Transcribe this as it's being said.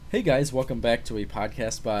Hey guys, welcome back to a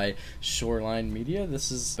podcast by Shoreline Media.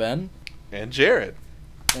 This is Ben, And Jared.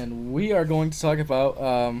 and we are going to talk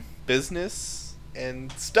about Business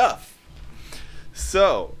and stuff.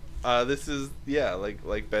 So, this is,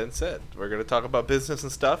 like Ben said, we're going to talk about business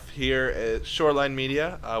and stuff here at Shoreline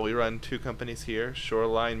Media. We run two companies here,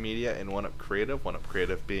 Shoreline Media and One Up Creative. One Up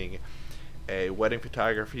Creative being a wedding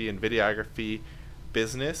photography and videography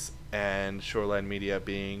business, and Shoreline Media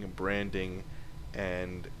being branding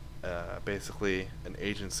and basically an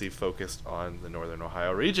agency focused on the Northern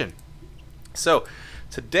Ohio region. So,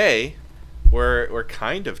 today we're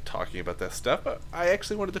kind of talking about that stuff, but I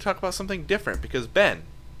actually wanted to talk about something different because Ben,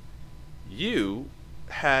 you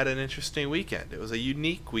had an interesting weekend. It was a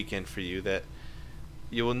unique weekend for you that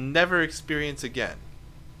you will never experience again.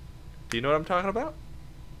 Do you know what I'm talking about?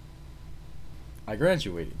 I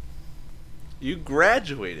graduated. You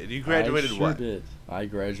graduated. You graduated I what? sure did. I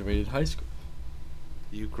graduated high school.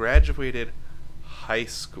 You graduated high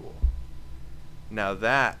school. Now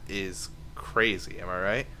that is crazy, am I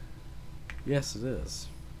right? Yes, it is.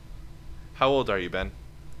 How old are you, Ben?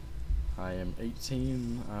 I am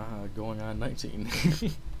 18, going on 19.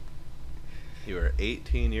 You are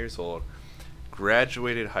 18 years old,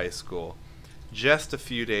 graduated high school, just a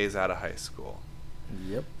few days out of high school.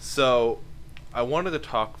 Yep. So, I want to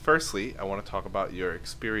talk about your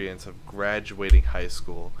experience of graduating high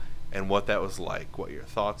school and what that was like, what your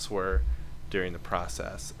thoughts were during the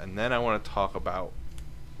process. And then I want to talk about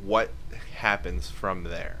what happens from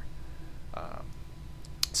there.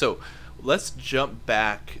 So, let's jump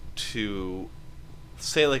back to,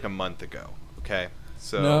 say, like a month ago, okay?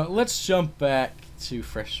 So No, let's jump back to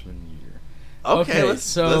freshman year. Okay,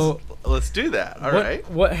 so let's do that. All right.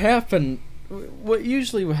 What happened? What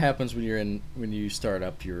usually happens when you start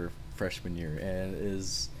up your freshman year and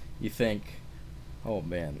is you think, oh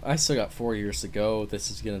man, I still got 4 years to go. This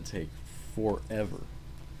is gonna take forever.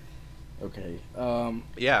 Okay.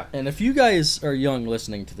 Yeah. And if you guys are young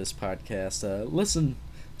listening to this podcast, listen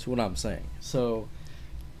to what I'm saying. So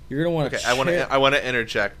you're gonna want to. Okay, I want to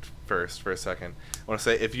interject first for a second. I want to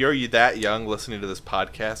say if you're that young listening to this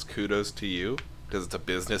podcast, kudos to you because it's a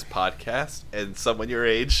business podcast, and someone your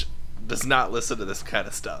age does not listen to this kind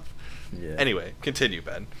of stuff. Yeah. Anyway, continue,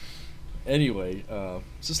 Ben. Anyway,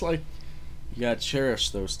 it's just like you gotta cherish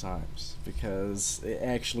those times because it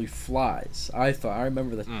actually flies. I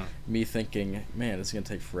remember that me thinking, man, it's gonna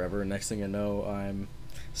take forever. Next thing I know, I'm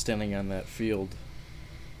standing on that field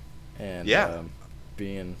and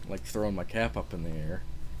being like throwing my cap up in the air.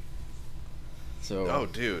 So. Oh,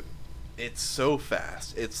 dude, it's so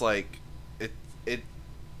fast. It's like it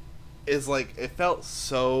is like it felt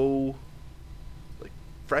so like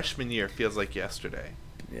freshman year feels like yesterday.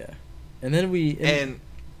 Yeah, and then and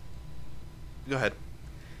go ahead.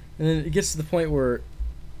 And then it gets to the point where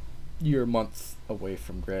you're a month away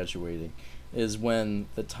from graduating is when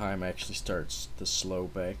the time actually starts to slow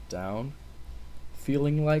back down.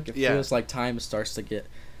 Feeling like it feels like time starts to get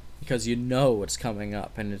because you know it's coming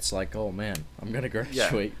up and it's like, oh man, I'm gonna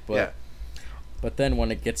graduate. But then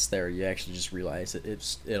when it gets there, you actually just realize it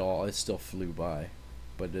still flew by.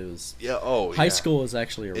 But it was high school is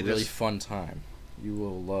actually a really fun time. You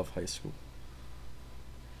will love high school.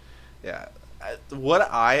 Yeah.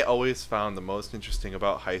 What I always found the most interesting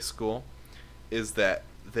about high school is that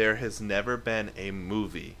there has never been a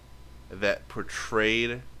movie that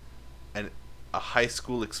portrayed a high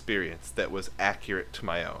school experience that was accurate to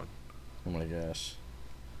my own. Oh my gosh.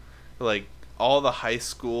 Like, all the high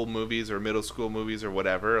school movies or middle school movies or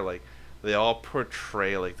whatever, like, they all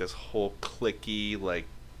portray, like, this whole cliquey, like,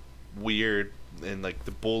 weird, and, like,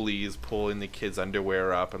 the bullies pulling the kids'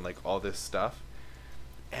 underwear up and, like, all this stuff.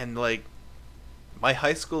 And, like, my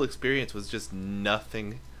high school experience was just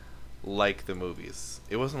nothing like the movies.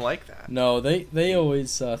 It wasn't like that. No, they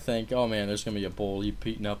always think, oh man, there's going to be a bully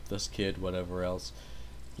beating up this kid, whatever else.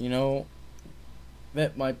 You know,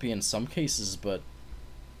 that might be in some cases, but,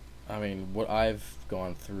 I mean, what I've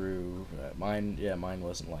gone through, mine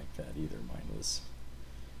wasn't like that either. Mine was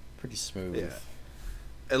pretty smooth.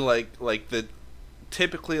 Yeah. And,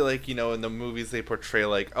 typically, like, you know, in the movies they portray,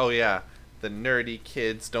 like, oh yeah, the nerdy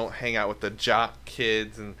kids don't hang out with the jock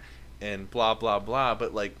kids and blah blah blah,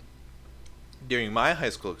 but like during my high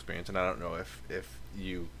school experience, and I don't know if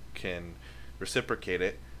you can reciprocate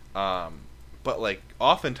it, but like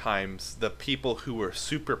oftentimes the people who were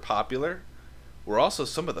super popular were also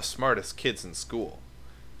some of the smartest kids in school,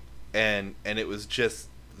 and it was just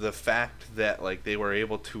the fact that like they were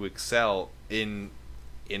able to excel in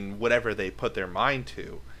whatever they put their mind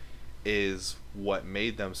to is what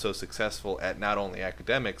made them so successful at not only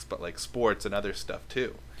academics but like sports and other stuff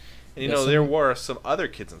too. And, you know, there were some other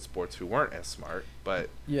kids in sports who weren't as smart, but...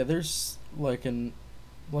 Yeah, there's, in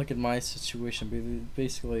my situation,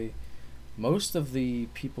 basically, most of the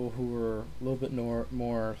people who were a little bit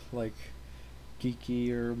more like,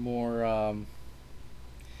 geeky or more,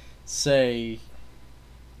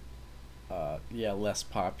 less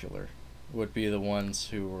popular would be the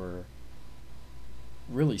ones who were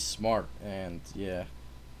really smart, and, yeah.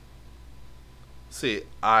 See,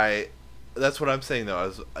 that's what I'm saying,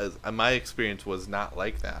 though. As my experience was not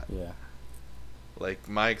like that. Yeah. Like,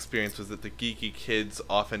 my experience was that the geeky kids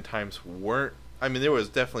oftentimes weren't... I mean, there was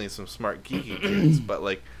definitely some smart geeky kids, but,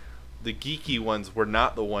 like, the geeky ones were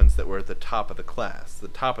not the ones that were at the top of the class. The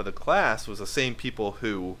top of the class was the same people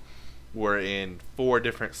who were in 4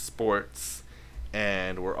 different sports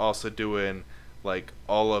and were also doing, like,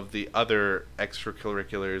 all of the other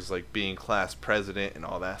extracurriculars, like being class president and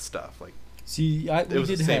all that stuff. Like, see, we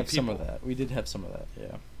did have some of that. We did have some of that,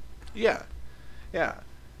 yeah. Yeah. Yeah.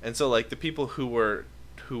 And so, like, the people who were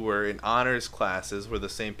in honors classes were the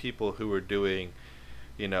same people who were doing,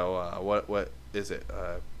 you know, what is it?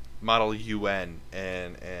 Model UN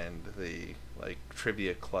and the, like,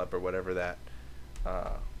 trivia club or whatever that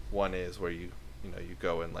one is, where you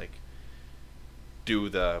go and, like, do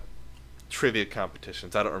the trivia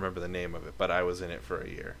competitions. I don't remember the name of it, but I was in it for a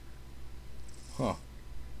year. Huh.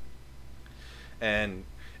 And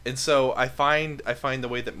so I find the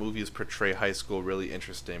way that movies portray high school really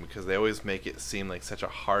interesting, because they always make it seem like such a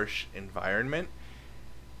harsh environment.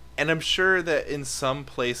 And I'm sure that in some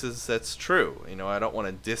places that's true. You know, I don't want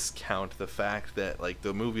to discount the fact that, like,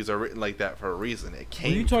 the movies are written like that for a reason. It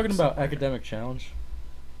came. Were you talking about Academic Challenge?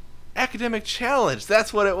 Academic Challenge,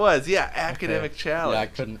 that's what it was. Yeah, Academic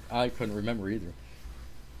Challenge. Yeah, I couldn't remember either.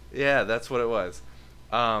 Yeah, that's what it was.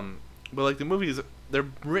 But, like, the movies, they're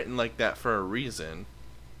written like that for a reason.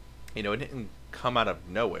 You know, it didn't come out of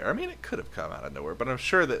nowhere. I mean, it could have come out of nowhere, but I'm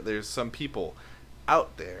sure that there's some people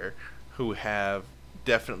out there who have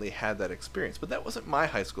definitely had that experience. But that wasn't my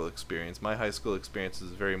high school experience. My high school experience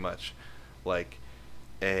is very much like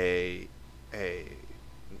I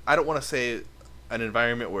don't want to say an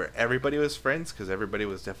environment where everybody was friends, because everybody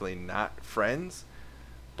was definitely not friends,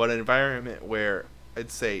 but an environment where I'd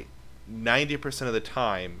say 90% of the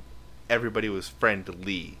time everybody was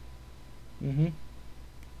friendly. Mm-hmm.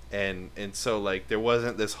 And so, like, there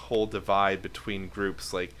wasn't this whole divide between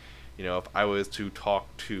groups. Like, you know, if I was to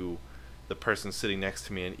talk to the person sitting next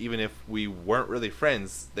to me, and even if we weren't really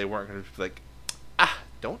friends, they weren't going to be like,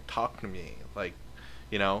 don't talk to me. Like,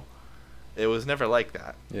 you know, it was never like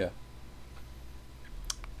that. Yeah.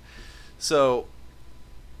 So,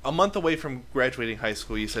 a month away from graduating high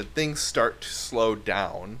school, you said things start to slow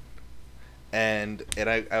down. And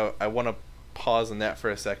I want to pause on that for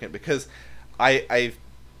a second, because I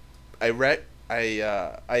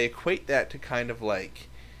equate that to kind of like,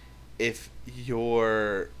 if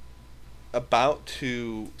you're about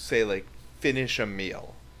to, say, like, finish a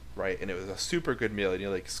meal, right? And it was a super good meal, and you,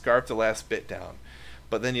 like, scarf the last bit down.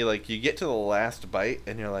 But then you get to the last bite,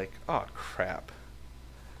 and you're like, oh, crap.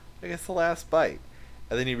 I guess the last bite.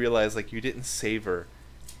 And then you realize, like, you didn't savor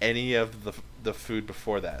any of the food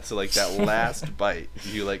before that. So, like, that last bite,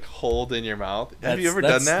 you, like, hold in your mouth. Have you ever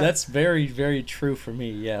done that? That's very, very true for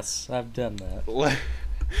me, yes. I've done that.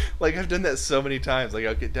 Like, I've done that so many times. Like,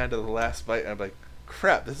 I'll get down to the last bite, and I'm like,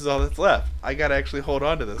 crap, this is all that's left. I gotta actually hold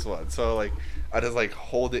on to this one. So, like, I just, like,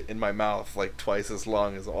 hold it in my mouth, like, twice as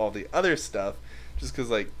long as all the other stuff, just because,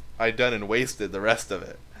 like, I done and wasted the rest of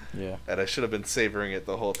it. Yeah. And I should have been savoring it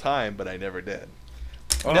the whole time, but I never did.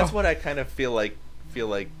 And that's what I kind of feel like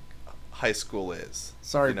high school is.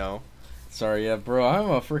 Sorry. You know? Sorry, yeah, bro. I'm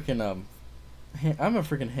a freaking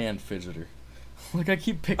hand fidgeter. Like, I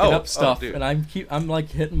keep picking up stuff, and I'm like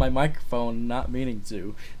hitting my microphone, not meaning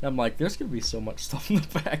to. And I'm like, there's gonna be so much stuff in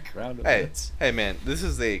the background of this. Hey, man, this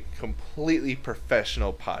is a completely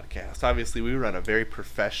professional podcast. Obviously, we run a very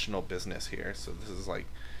professional business here, so this is like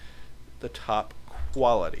the top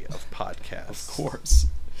quality of podcasts. Of course.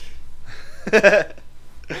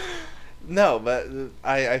 No, but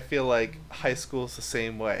I feel like high school's the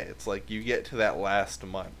same way. It's like you get to that last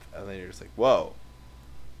month, and then you're just like, whoa,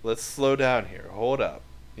 let's slow down here. Hold up,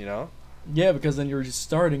 you know? Yeah, because then you're just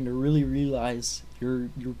starting to really realize you're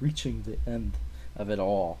reaching the end of it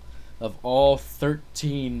all. Of all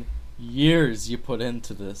 13 years you put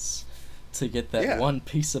into this to get that one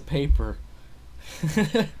piece of paper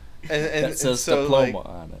that says diploma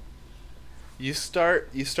on it. You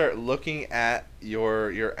start looking at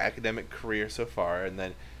your academic career so far, and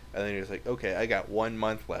then you're just like, okay, I got 1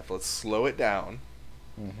 month left. Let's slow it down.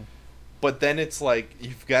 Mm-hmm. But then it's like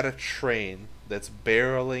you've got a train that's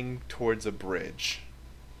barreling towards a bridge,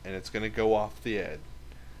 and it's gonna go off the edge.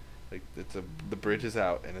 Like the bridge is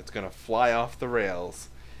out and it's gonna fly off the rails,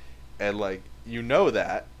 and like you know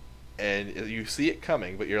that, and you see it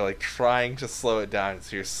coming, but you're like trying to slow it down,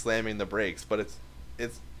 so you're slamming the brakes, but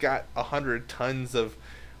it's got 100 tons of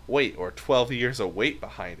weight or 12 years of weight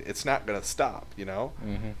behind it. It's not gonna stop, you know.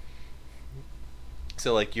 Mm-hmm.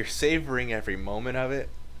 So like you're savoring every moment of it,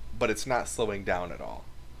 but it's not slowing down at all.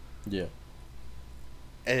 Yeah.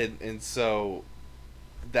 And so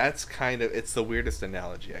that's kind of, it's the weirdest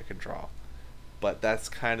analogy I could draw, but that's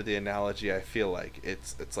kind of the analogy I feel like.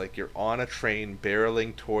 It's like you're on a train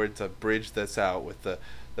barreling towards a bridge that's out with the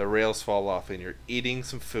rails fall off, and you're eating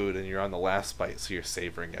some food and you're on the last bite, so you're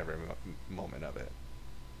savoring every moment of it.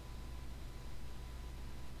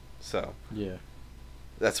 So yeah,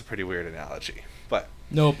 that's a pretty weird analogy, but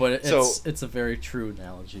no, but it's a very true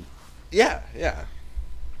analogy. Yeah.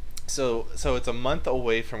 So it's a month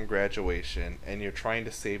away from graduation, and you're trying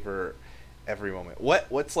to savor every moment.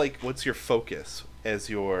 What's your focus as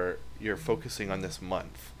you're focusing on this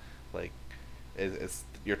month? Like, is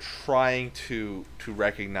you're trying to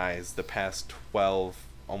recognize the past 12,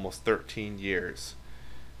 almost 13 years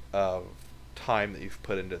of time that you've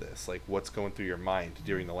put into this. Like, what's going through your mind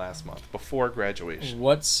during the last month before graduation?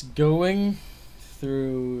 What's going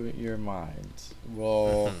through your mind?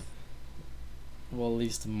 Well. Well, at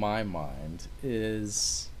least my mind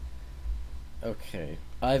is, okay,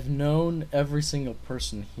 I've known every single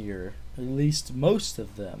person here, at least most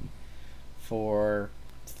of them, for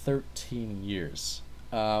 13 years.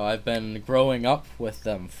 I've been growing up with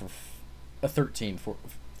them for 13,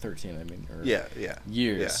 I mean, or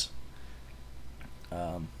years.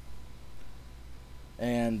 Yeah.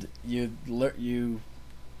 And you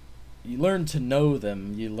learn to know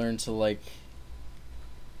them, you learn to, like,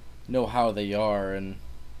 know how they are, and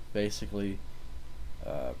basically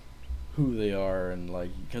who they are, and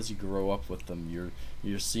like because you grow up with them,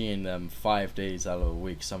 you're seeing them 5 days out of a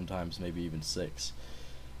week, sometimes maybe even 6.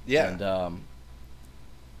 And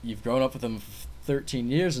you've grown up with them for 13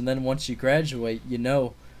 years, and then once you graduate, you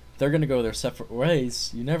know they're gonna go their separate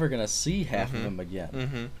ways. You're never gonna see half of them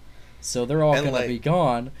again. So they're all gonna be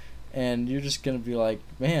gone, and you're just gonna be like,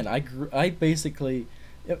 man, I basically.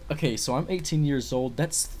 Okay, so I'm 18 years old.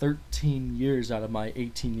 That's 13 years out of my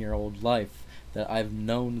 18-year-old life that I've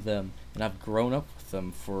known them, and I've grown up with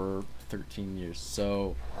them for 13 years.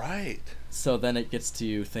 So right. So then it gets to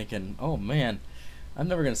you thinking, oh man, I'm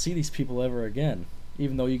never gonna see these people ever again.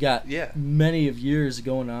 Even though you got many of years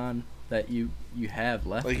going on that you have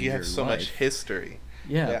left. Like in you your have so life. much history.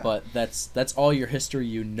 Yeah, but that's all your history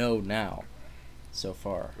you know now, so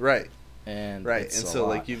far. Right. And so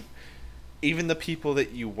like you. Even the people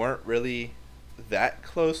that you weren't really that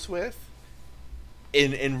close with,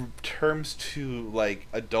 in terms to like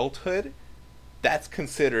adulthood, that's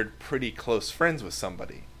considered pretty close friends with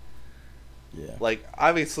somebody. Yeah. Like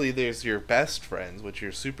obviously there's your best friends, which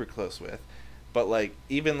you're super close with, but like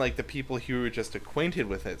even like the people you were just acquainted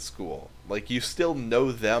with at school, like you still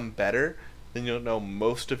know them better than you'll know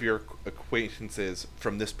most of your acquaintances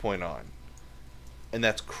from this point on. And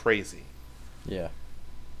that's crazy. Yeah.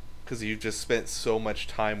 Because you just spent so much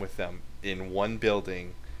time with them in one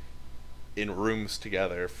building, in rooms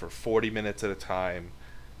together for 40 minutes at a time,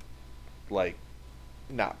 like,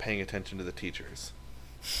 not paying attention to the teachers.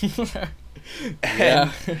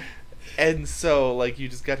 And so, like, you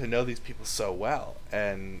just got to know these people so well,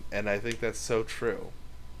 and I think that's so true.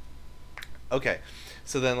 Okay,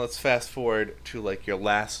 so then let's fast forward to, like, your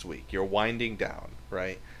last week. You're winding down,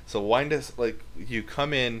 right? So you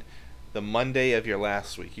come in the Monday of your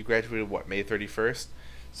last week. You graduated May 31st?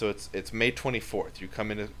 So it's May 24th. You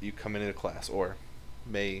come into class, or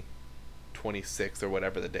May 26th, or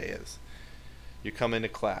whatever the day is. You come into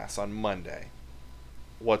class on Monday.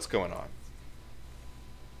 What's going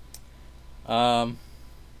on?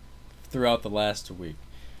 Throughout the last week,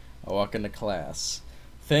 I walk into class.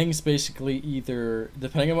 Things basically either,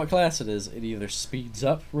 depending on what class it is, it either speeds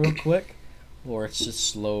up real quick, or it's just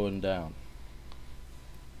slowing down.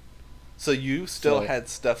 So you still had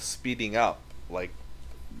stuff speeding up, like,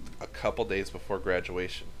 a couple days before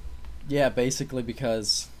graduation. Yeah, basically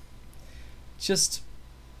because just,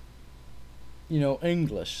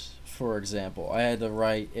 English, for example. I had to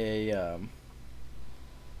write a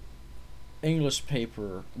English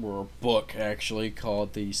paper, or a book, actually,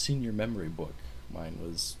 called the Senior Memory Book. Mine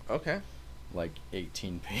was, like,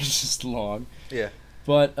 18 pages long. Yeah.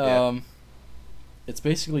 But, it's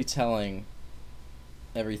basically telling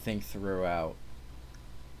everything throughout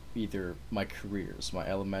either my careers, my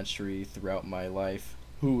elementary, throughout my life,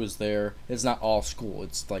 who was there. It's not all school,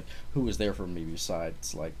 it's like who was there for me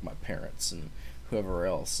besides like my parents, and whoever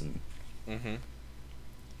else, Mm-hmm.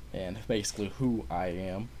 and basically who I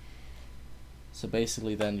am. So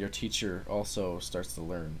basically, then your teacher also starts to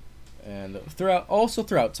learn, and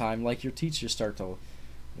throughout time, like your teachers start to,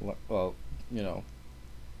 well, you know,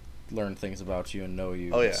 learn things about you and know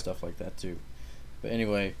you Oh and yeah. stuff like that too. But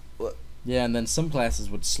anyway, Well, yeah, and then some classes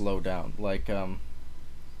would slow down, like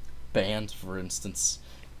band, for instance.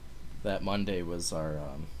 That Monday was our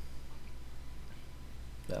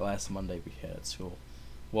that last Monday we had at school.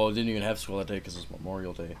 Well, we didn't even have school that day because it was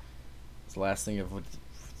Memorial Day. It's the last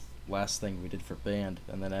thing we did for band,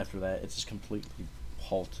 and then after that, it just completely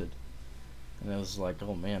halted. And it was like,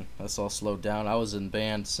 oh man, that's all slowed down. I was in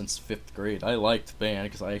band since 5th grade. I liked band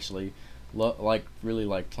because I actually really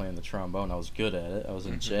liked playing the trombone. I was good at it. I was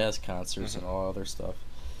in jazz concerts and all other stuff.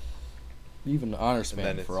 Even honors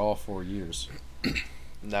band for all 4 years.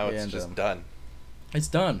 Now it's And, just done. It's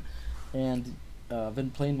done, and I've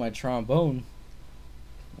been playing my trombone.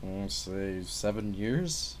 Let's say 7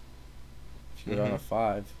 years. If you're on a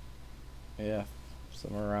 5, yeah,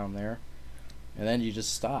 somewhere around there, and then you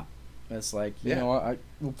just stop. It's like you know,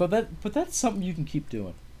 but that's something you can keep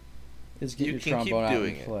doing. Is get You your can trombone keep out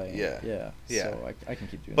doing and play. it. Yeah. So I can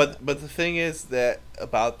keep doing But that. but the thing is that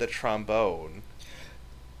about the trombone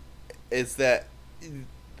is that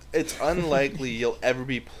it's unlikely you'll ever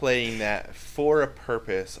be playing that for a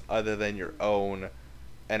purpose other than your own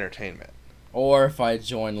entertainment. Or if I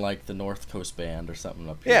join like the North Coast Band or something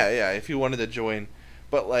up here. Yeah, if you wanted to join,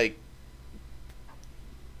 but like,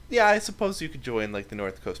 yeah, I suppose you could join like the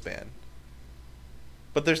North Coast Band.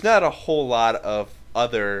 But there's not a whole lot of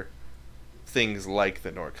other things like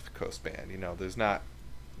the North Coast Band. You know, there's not,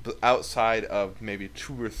 outside of maybe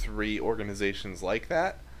 2 or 3 organizations like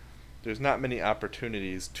that, there's not many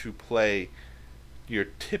opportunities to play your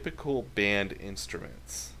typical band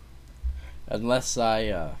instruments. Unless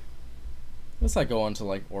I go on to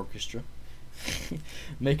like orchestra,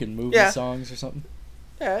 making movie songs or something.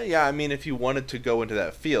 Yeah. I mean, if you wanted to go into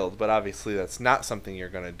that field, but obviously that's not something you're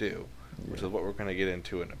gonna do, which is what we're gonna get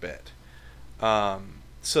into in a bit.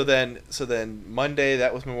 So then Monday,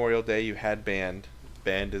 that was Memorial Day. You had band.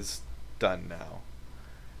 Band is done now.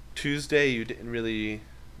 Tuesday, you didn't really.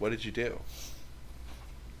 What did you do?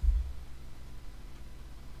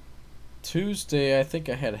 Tuesday, I think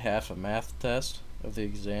I had half a math test of the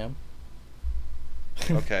exam.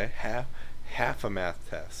 Okay, half a math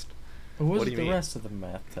test. What was What do you the mean? rest of the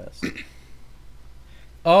math test?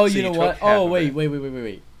 Oh, So you you know took what? half Oh, of wait.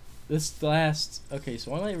 it. This last... Okay,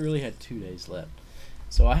 so I only really had 2 days left.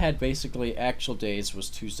 So I had basically actual days was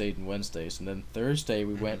Tuesdays and Wednesdays. And then Thursday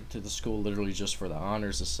we went to the school literally just for the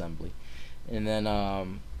honors assembly. And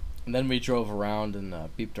then we drove around and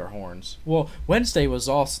beeped our horns. Well, Wednesday was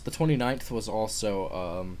also... The 29th was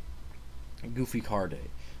also Goofy Car Day.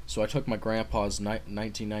 So I took my grandpa's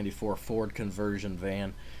 1994 Ford conversion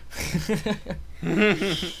van.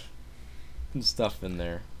 And stuff in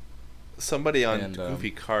there. Somebody on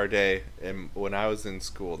Goofy Car Day, and when I was in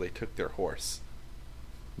school, they took their horse.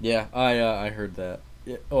 Yeah, I heard that.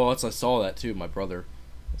 Yeah. Oh, I saw that too. My brother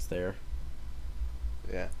was there.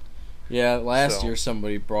 Yeah. Yeah, last year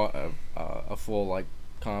somebody brought a full like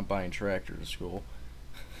combine tractor to school.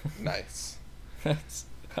 Nice. That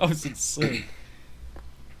was insane.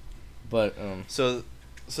 But So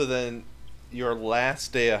then, your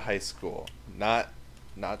last day of high school, not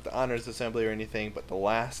the honors assembly or anything, but the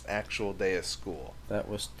last actual day of school. That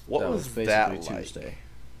was basically that like? Tuesday.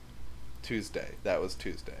 Tuesday. That was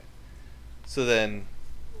Tuesday. So then,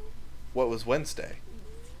 what was Wednesday?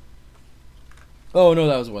 Oh no,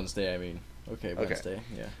 that was Wednesday. I mean, okay, Wednesday.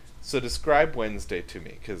 Yeah. So describe Wednesday to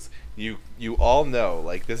me, because you all know,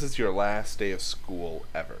 like, this is your last day of school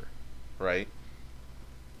ever, right?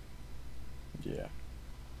 Yeah.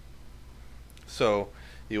 So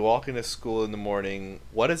you walk into school in the morning.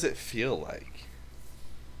 What does it feel like?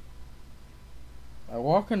 I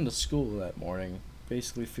walk into school that morning,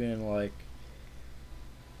 basically feeling like,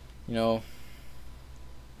 you know,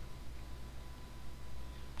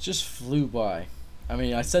 it just flew by. I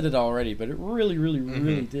mean, I said it already, but it really, really,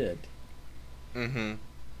 really did. Mm-hmm.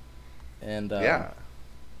 And Yeah.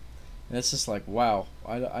 and it's just like, wow.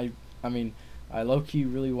 I mean, I low-key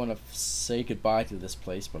really want to say goodbye to this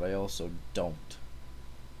place, but I also don't.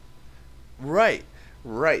 Right.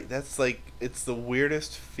 That's like, it's the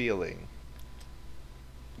weirdest feeling,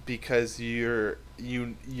 because you're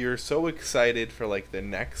so excited for like the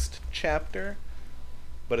next chapter,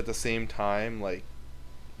 but at the same time, like,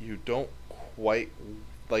 you don't quite,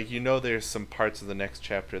 like, you know, there's some parts of the next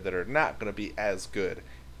chapter that are not going to be as good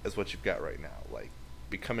as what you've got right now. Like,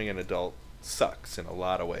 becoming an adult sucks in a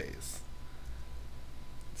lot of ways.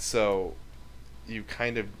 So you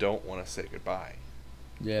kind of don't want to say goodbye.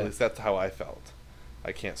 Yeah. At least that's how I felt.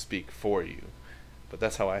 I can't speak for you, but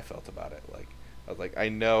that's how I felt about it. Like, I was like, I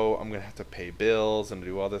know I'm gonna have to pay bills and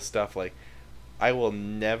do all this stuff. Like, I will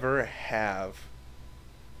never have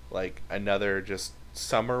like another just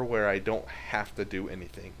summer where I don't have to do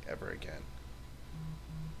anything ever again.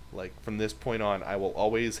 Like, from this point on, I will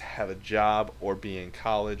always have a job or be in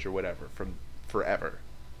college or whatever from forever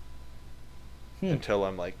until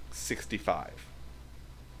I'm like 65.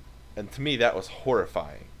 And to me, that was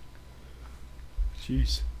horrifying.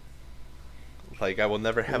 Jeez. Like, I will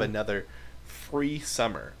never have another free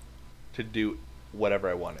summer to do whatever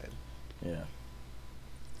I wanted. Yeah.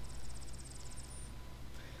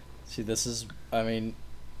 See, this is, I mean,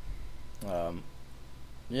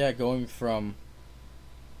 yeah, going from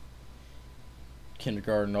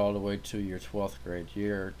kindergarten all the way to your 12th grade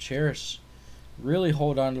year, really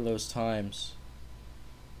hold on to those times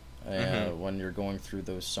when you're going through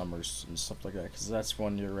those summers and stuff like that, because that's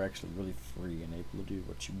when you're actually really free and able to do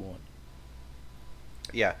what you want.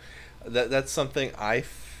 Yeah, that's something I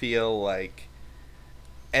feel like,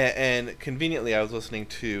 and conveniently I was listening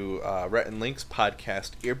to Rhett and Link's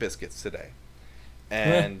podcast Ear Biscuits today,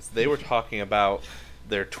 and they were talking about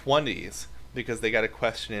their 20s because they got a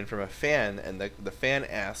question in from a fan, and the fan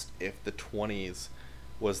asked if the 20s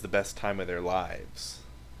was the best time of their lives.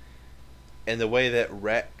 And the way that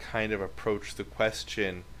Rhett kind of approached the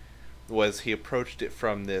question was he approached it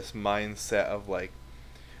from this mindset of like,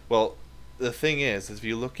 well, the thing is if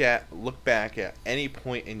you look back at any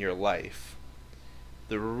point in your life,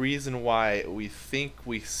 the reason why we think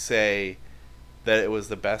we say that it was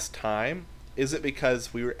the best time, is it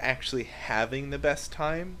because we were actually having the best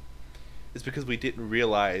time? It's because we didn't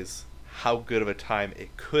realize how good of a time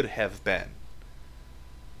it could have been.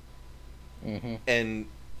 Mm-hmm. And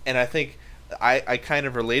I think I kind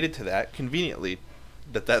of related to that conveniently,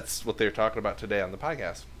 that's what they're talking about today on the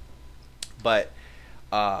podcast. But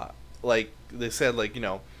like they said, like, you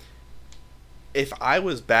know, if I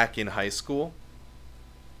was back in high school,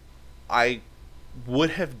 I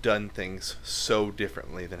would have done things so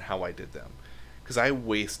differently than how I did them, because I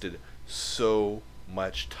wasted so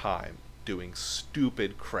much time doing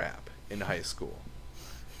stupid crap in high school.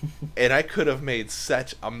 And I could have made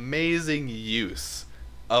such amazing use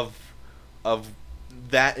of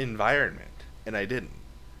that environment, and I didn't.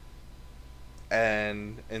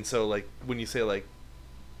 And so, like, when you say, like,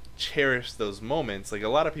 cherish those moments, like, a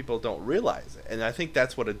lot of people don't realize it. And I think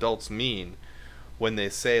that's what adults mean when they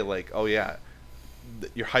say, like, oh yeah,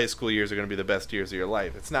 your high school years are going to be the best years of your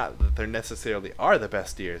life. It's not that they necessarily are the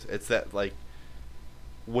best years. It's that, like,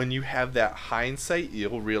 when you have that hindsight,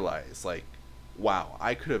 you'll realize, like, wow,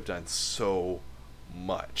 I could have done so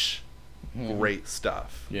much great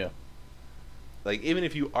stuff. Yeah. Like, even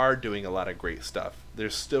if you are doing a lot of great stuff,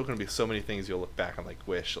 there's still going to be so many things you'll look back and, like,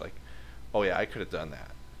 wish, like, oh yeah, I could have done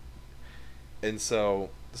that. And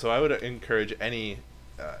so I would encourage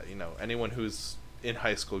anyone who's in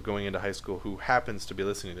high school, going into high school, who happens to be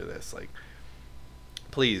listening to this, like,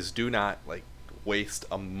 please do not, like, waste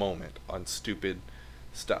a moment on stupid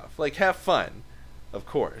stuff. Like, have fun, of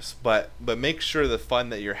course, but make sure the fun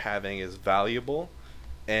that you're having is valuable,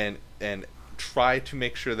 and try to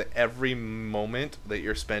make sure that every moment that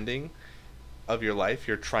you're spending of your life,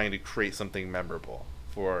 you're trying to create something memorable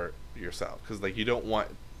for yourself. Because, like, you don't want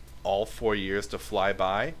all 4 years to fly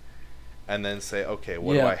by and then say, okay,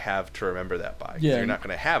 what do I have to remember that by? Because you're not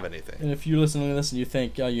going to have anything. And if you're listening to this and you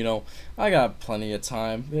think, I got plenty of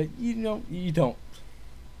time, you don't.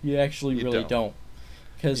 You actually really don't.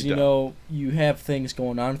 Because, you have things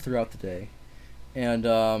going on throughout the day.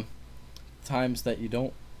 And times that you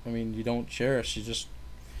don't cherish, you're just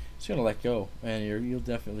going to let go. And you'll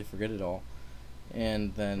definitely forget it all.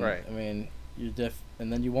 And then, right. And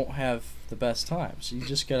then you won't have the best times. So you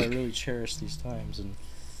just got to really cherish these times and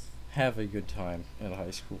have a good time in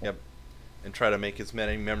high school. Yep. And try to make as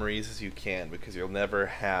many memories as you can, because you'll never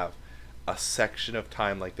have a section of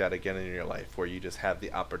time like that again in your life where you just have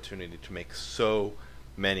the opportunity to make so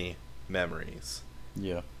many memories.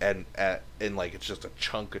 Yeah. And like, it's just a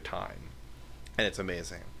chunk of time. And it's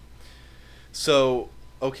amazing. So,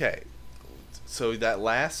 okay. So that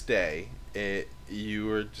last day, you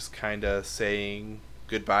were just kind of saying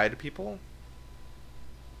goodbye to people?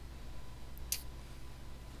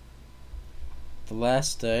 The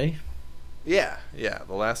last day? Yeah,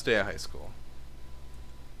 the last day of high school.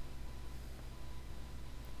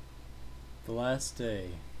 The last day,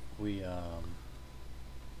 we,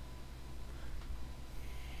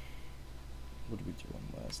 what did we do on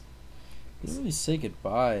last? We didn't really say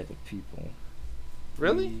goodbye to people.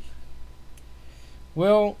 Really?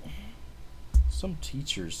 Well, Some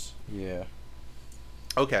teachers, yeah.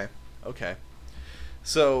 Okay.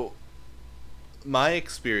 So, my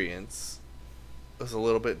experience was a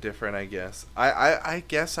little bit different, I guess. I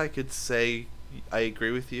guess I could say I agree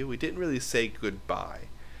with you. We didn't really say goodbye.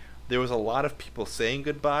 There was a lot of people saying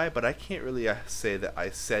goodbye, but I can't really say that I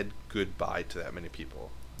said goodbye to that many people.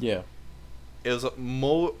 Yeah. It was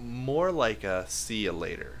more like a see you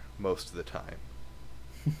later most of the time.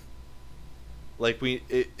 Like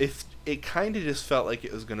it kind of just felt like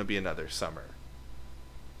it was going to be another summer,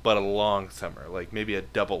 but a long summer, like maybe a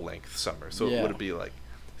double length summer. So it would be like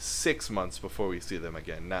 6 months before we see them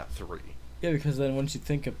again, not 3. Yeah, because then once you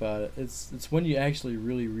think about it, it's when you actually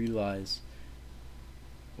really realize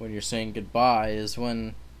when you're saying goodbye is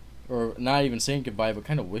when, or not even saying goodbye, but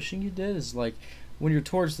kind of wishing you did, is like when you're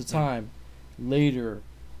towards the time later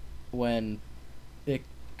when it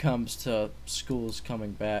comes to schools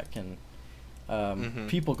coming back and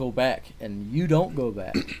people go back and you don't go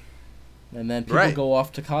back. And then people go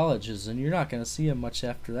off to colleges and you're not going to see them much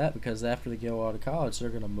after that, because after they go out of college, they're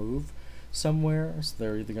going to move somewhere. So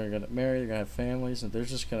they're either going to get married, they're going to have families, and they're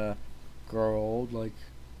just going to grow old like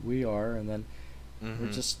we are. And then we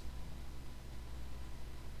just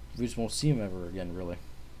won't see them ever again, really.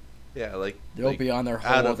 Yeah, like they'll be on their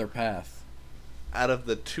whole other path. Out of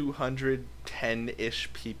the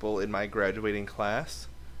 210-ish people in my graduating class,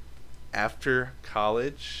 after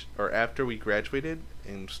college, or after we graduated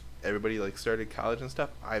and everybody like started college and stuff,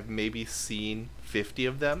 I've maybe seen 50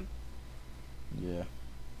 of them. Yeah.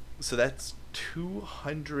 So that's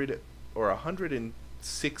 200 or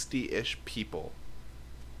 160-ish people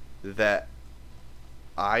that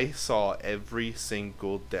I saw every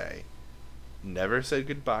single day, never said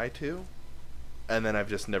goodbye to, and then I've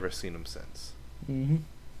just never seen them since. Mm-hmm.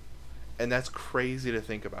 And that's crazy to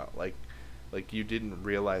think about. Like you didn't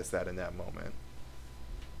realize that in that moment.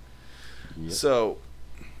 Yep. So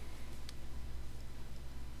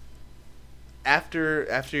after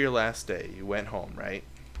your last day, you went home, right?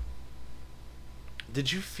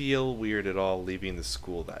 Did you feel weird at all leaving the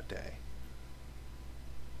school that day?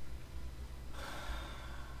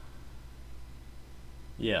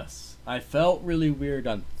 Yes. I felt really weird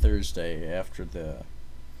on Thursday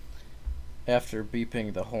after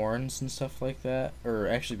beeping the horns and stuff like that, or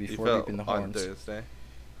actually before beeping the horns. On Thursday?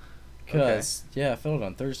 Because I felt it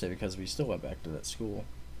on Thursday because we still went back to that school.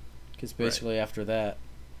 Because basically after that,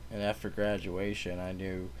 and after graduation, I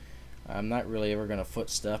knew I'm not really ever gonna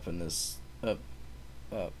footstep in this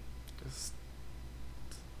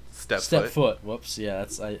step foot. Whoops, yeah,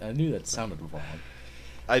 I knew that sounded wrong.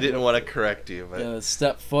 I didn't want to correct you, but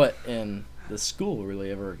step foot in the school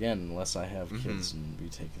really ever again, unless I have kids and we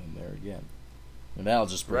take them there again, and that'll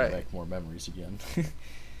just bring back more memories again.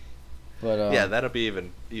 But yeah, that'll be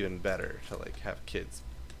even better to like have kids,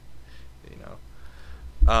 you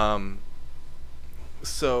know.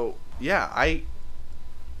 So yeah,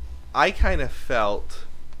 I kind of felt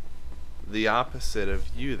the opposite of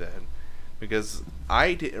you then, because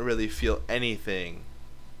I didn't really feel anything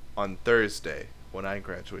on Thursday when I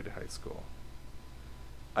graduated high school.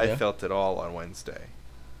 I felt it all on Wednesday.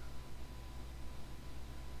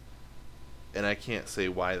 And I can't say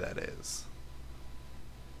why that is.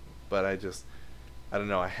 But I don't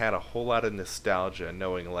know, I had a whole lot of nostalgia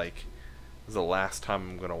knowing like this is the last time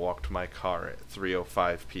I'm going to walk to my car at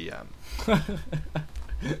 3:05 p.m.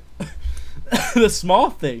 The small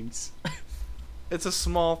things. It's a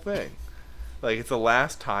small thing. Like, it's the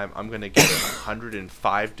last time I'm going to get in a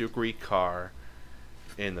 105-degree car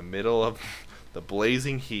in the middle of the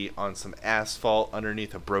blazing heat on some asphalt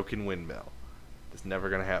underneath a broken windmill. It's never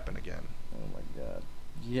going to happen again. Oh my god.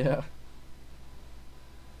 Yeah.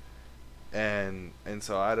 And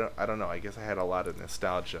so I don't know. I guess I had a lot of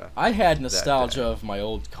nostalgia. I had nostalgia of my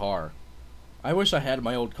old car. I wish I had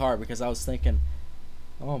my old car because I was thinking,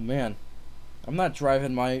 oh man, I'm not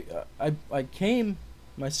driving my. I came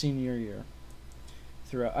my senior year.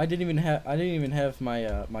 Throughout, I didn't even have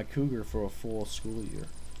my my Cougar for a full school year.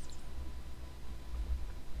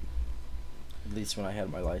 At least when I had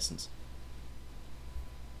my license.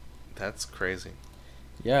 That's crazy.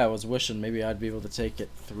 Yeah, I was wishing maybe I'd be able to take it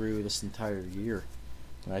through this entire year.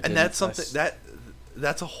 And that's something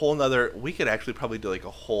that's a whole nother. We could actually probably do like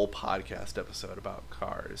a whole podcast episode about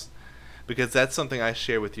cars, because that's something I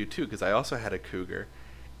share with you too. Because I also had a Cougar,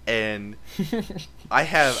 and I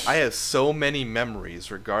have so many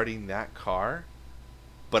memories regarding that car,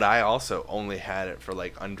 but I also only had it for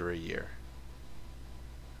like under a year.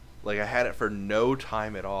 Like, I had it for no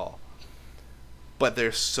time at all. But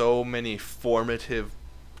there's so many formative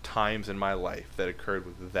times in my life that occurred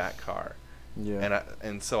with that car. Yeah.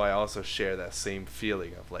 And so I also share that same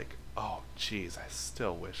feeling of like, Oh, jeez, I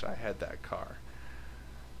still wish I had that car.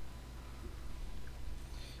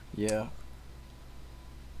 Yeah.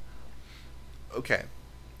 Okay,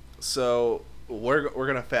 so we're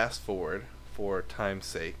gonna fast forward for time's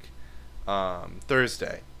sake.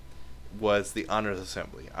 Thursday was the honors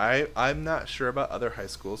assembly. I'm not sure about other high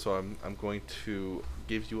schools, so I'm going to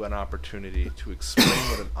give you an opportunity to explain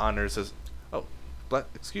what an honors is. Oh,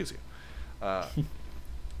 excuse you.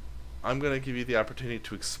 I'm going to give you the opportunity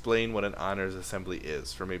to explain what an honors assembly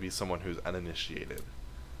is for maybe someone who's uninitiated.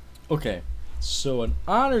 Okay, so an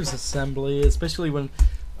honors assembly, especially when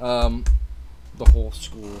the whole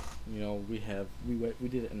school, we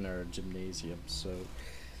did it in our gymnasium, so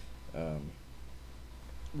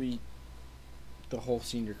the whole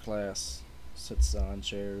senior class sits on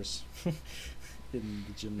chairs in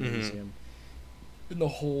the gymnasium, and the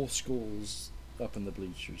whole school's up in the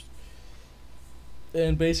bleachers.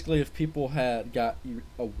 And basically, if people got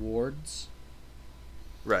awards,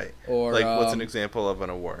 right? Or like, what's an example of an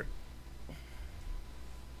award?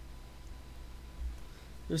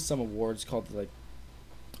 There's some awards called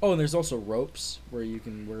and there's also ropes where you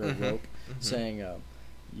can wear a rope saying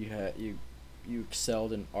you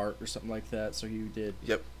excelled in art or something like that. So you did.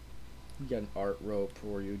 Yep. You got an art rope,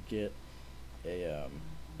 or you'd get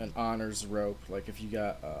an honors rope. Like if you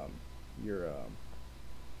got your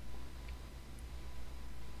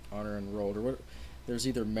honor enrolled, or what? There's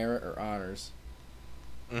either merit or honors.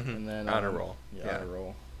 And then honor roll. Yeah, honor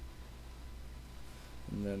roll.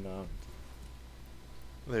 And then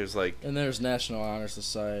there's National Honor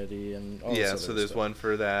Society and all so there's stuff. One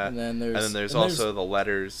for that. And then there's also the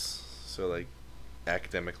letters, so like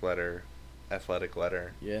academic letter, athletic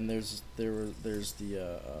letter. Yeah, and there's the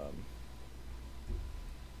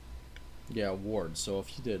awards. So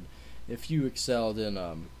if you excelled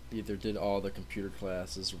in either did all the computer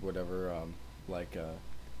classes or whatever, like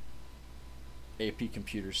AP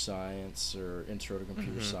Computer Science or Intro to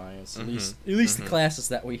Computer Science, at least the classes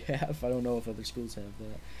that we have. I don't know if other schools have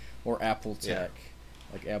that, or Apple Tech,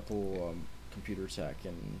 like Apple Computer Tech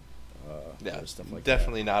and stuff like that.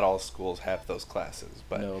 Definitely not all schools have those classes,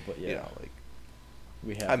 but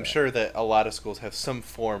we have. I'm sure that a lot of schools have some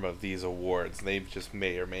form of these awards. They just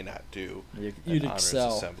may or may not do. You'd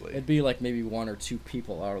excel. Assembly. It'd be like maybe one or two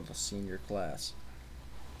people out of the senior class.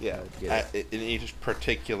 Yeah, in each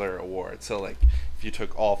particular award. So, like, if you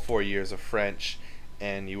took all 4 years of French,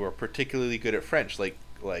 and you were particularly good at French, like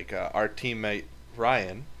our teammate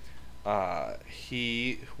Ryan,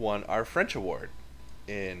 he won our French award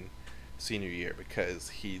in senior year because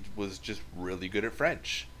he was just really good at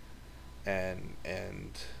French, and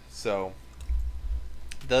so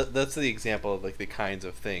that's the example of like the kinds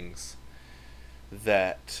of things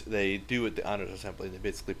that they do at the honors assembly. They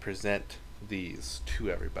basically present these to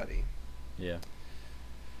everybody. Yeah.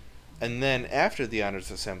 And then after the honors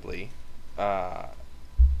assembly,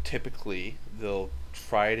 typically they'll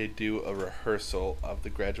try to do a rehearsal of the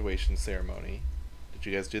graduation ceremony. Did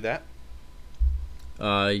you guys do that?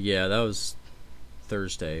 Yeah, that was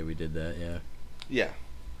Thursday we did that, yeah. Yeah.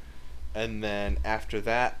 And then after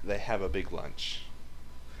that, they have a big lunch.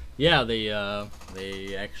 Yeah, they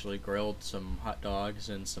actually grilled some hot dogs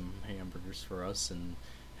and some hamburgers for us and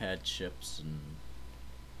had chips and...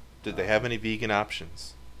 Did they have any vegan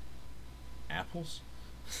options? Apples?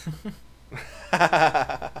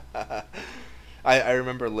 I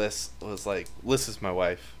remember Liz was like... Liz is my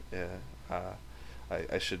wife. Yeah.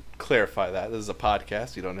 I should clarify that. This is a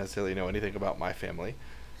podcast. You don't necessarily know anything about my family.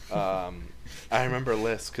 I remember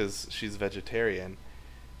Liz, because she's vegetarian.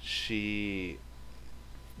 She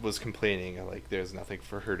was complaining, like, there's nothing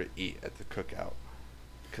for her to eat at the cookout.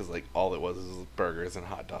 Because, like, all it was burgers and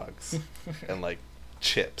hot dogs. And, like,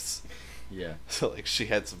 chips. Yeah. So, like, she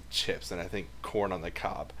had some chips and I think corn on the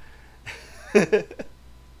cob.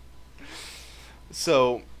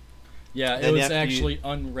 So... Yeah, it was actually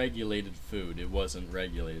unregulated food. It wasn't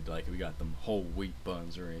regulated, like we got them whole wheat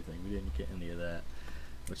buns or anything. We didn't get any of that,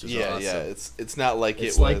 which is awesome. Yeah, it's not like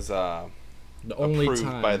it was the only approved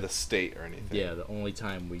time, by the state or anything. Yeah, the only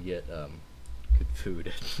time we get good food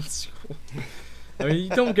at school. I mean,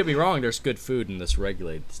 don't get me wrong. There's good food in this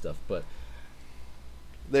regulated stuff, but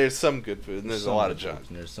there's some good food and there's a lot of junk.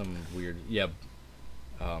 And there's some weird,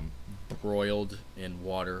 broiled in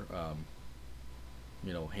water.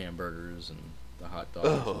 Hamburgers and the hot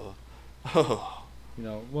dogs.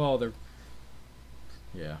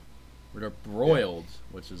 They're broiled,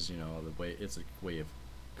 which is, the way, it's a way of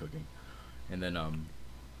cooking. And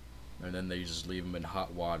then they just leave them in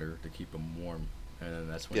hot water to keep them warm. And then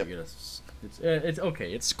that's when you get it's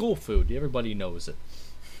okay. It's school food. Everybody knows it.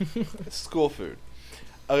 It's school food.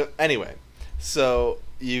 Anyway, so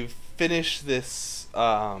you've finish this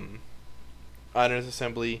honors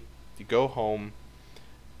assembly, you go home,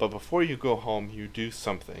 but before you go home, you do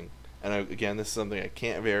something. And again, this is something I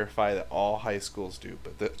can't verify that all high schools do,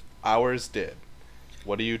 but ours did.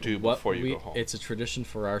 What do you do before you go home? It's a tradition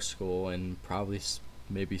for our school and probably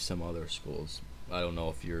maybe some other schools. I don't know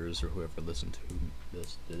if yours or whoever listened to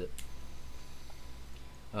this did it.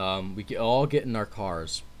 We all get in our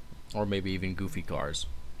cars, or maybe even goofy cars,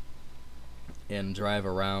 and drive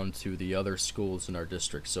around to the other schools in our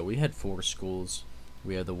district. So we had 4 schools.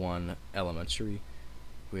 We had the one elementary,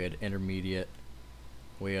 we had intermediate,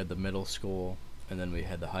 we had the middle school, and then we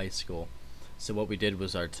had the high school. So what we did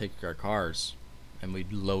was take our cars and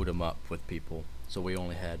we'd load them up with people. So we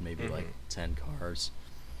only had maybe like 10 cars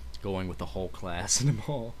going with the whole class in them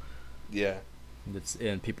all. Yeah.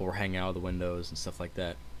 And people were hanging out of the windows and stuff like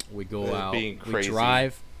that. We go out, we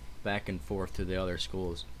drive back and forth to the other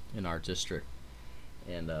schools in our district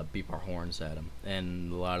and beep our horns at them.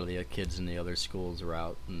 And a lot of the kids in the other schools are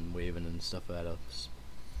out and waving and stuff at us.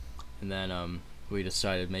 And then we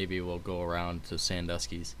decided maybe we'll go around to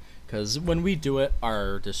Sandusky's. Because when we do it,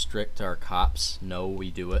 our district, our cops know we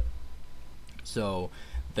do it. So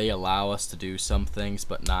they allow us to do some things,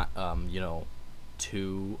 but not,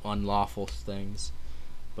 too unlawful things.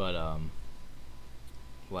 But,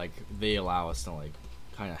 they allow us to,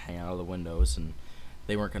 kind of hang out of the windows, and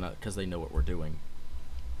they weren't going to, because they know what we're doing.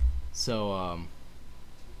 So,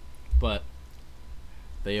 but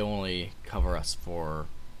they only cover us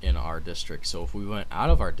in our district. So if we went out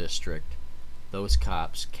of our district, those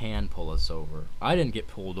cops can pull us over. I didn't get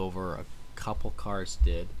pulled over. A couple cars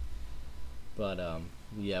did. But,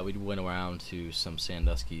 we went around to some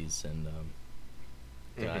Sandusky's and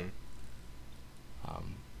got...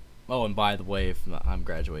 oh, and by the way, I'm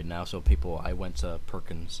graduating now, so I went to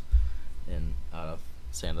Perkins out of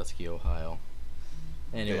Sandusky, Ohio.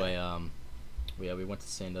 Anyway, we went to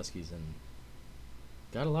Sandusky's and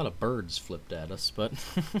got a lot of birds flipped at us, but...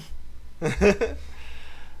 yeah.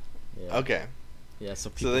 Okay. Yeah, so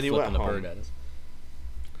people flipping a bird at us.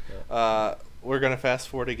 Yeah. We're going to fast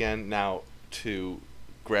forward again now to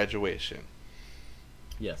graduation.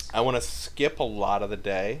 Yes. I want to skip a lot of the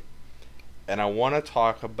day, and I want to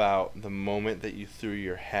talk about the moment that you threw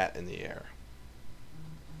your hat in the air.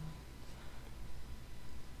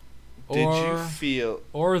 Did you feel...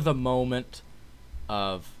 Or the moment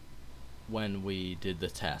of when we did the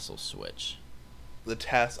tassel switch.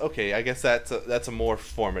 Okay, I guess that's a more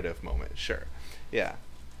formative moment. Sure. Yeah.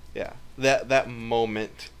 That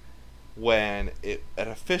moment when it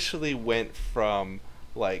officially went from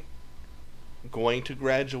going to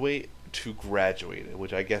graduate to graduated,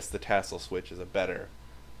 which I guess the tassel switch is a better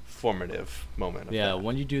formative moment of that.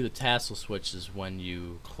 When you do the tassel switch is when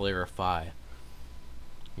you clarify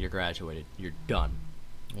you're graduated, you're done.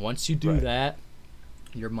 Once you do that,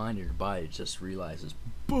 your mind and your body just realizes,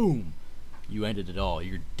 boom, you ended it all.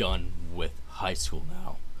 You're done with high school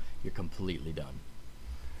now. You're completely done.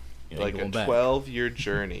 Like a 12-year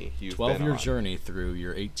journey you've been on. 12-year journey through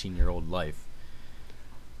your 18-year-old life.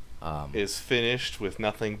 Is finished with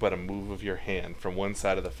nothing but a move of your hand from one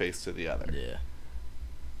side of the face to the other. Yeah.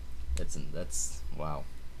 That's wow.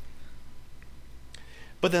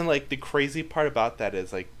 But then, the crazy part about that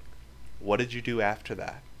is, what did you do after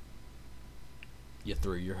that? You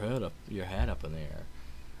threw your hat up in the air.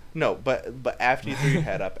 No, but after you threw your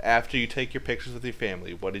head up, after you take your pictures with your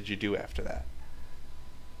family, what did you do after that?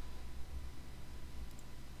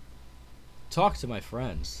 Talk to my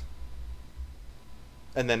friends.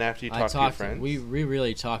 And then after you talk to your friends? We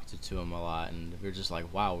really talked to them a lot, and we were just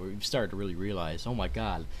like, wow, we started to really realize, oh my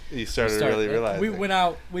God. You started to really realize. We went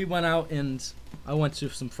out and I went to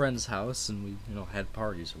some friend's house, and we, had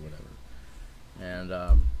parties or whatever.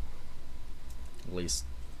 And, at least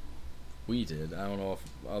we did. I don't know if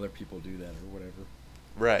other people do that or whatever.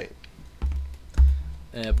 Right.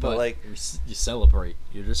 But you celebrate.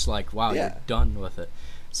 You're just like, wow, you're done with it.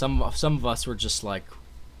 Some of us were just like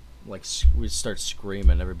we start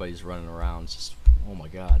screaming. Everybody's running around. It's just, oh my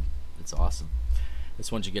God, it's awesome.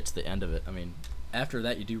 It's once you get to the end of it. I mean, after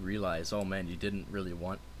that, you do realize, oh man, you didn't really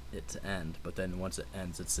want it to end. But then once it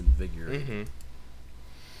ends, it's invigorating.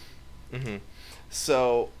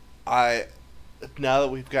 So now that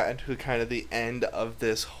we've gotten to kind of the end of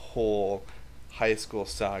this whole high school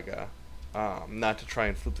saga, not to try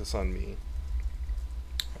and flip this on me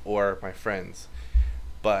or my friends,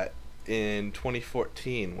 but in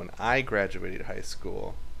 2014, when I graduated high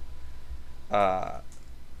school,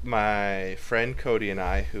 my friend Cody and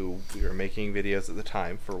I, who we were making videos at the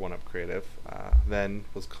time for One Up Creative, then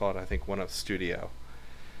was called, I think, One Up Studio.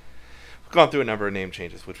 gone through a number of name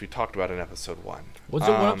changes, which we talked about in episode 1. Was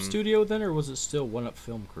it One Up Studio then, or was it still One Up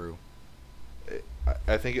Film Crew?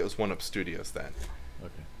 I think it was One Up Studios then.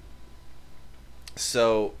 Okay.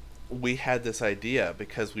 So we had this idea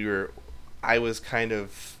because I was kind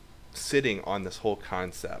of sitting on this whole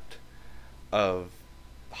concept of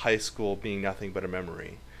high school being nothing but a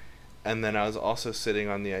memory. And then I was also sitting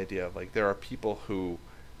on the idea of, like, there are people who,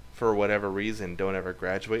 for whatever reason, don't ever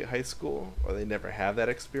graduate high school, or they never have that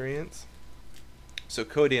experience. So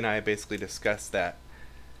Cody and I basically discussed that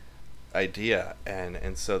idea,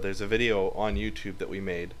 and so there's a video on YouTube that we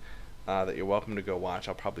made that you're welcome to go watch.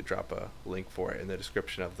 I'll probably drop a link for it in the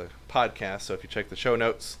description of the podcast, so if you check the show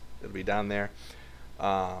notes, it'll be down there.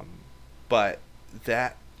 But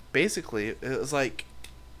that, basically, it was like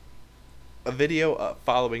a video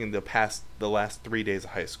following the last 3 days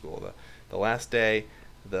of high school. The last day,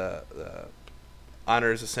 the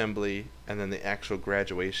honors assembly, and then the actual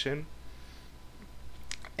graduation.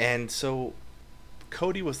 And so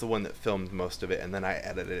Cody was the one that filmed most of it, and then I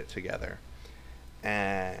edited it together.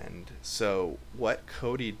 And so what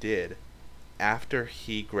Cody did after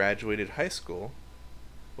he graduated high school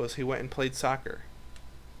was he went and played soccer.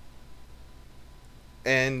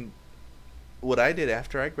 And what I did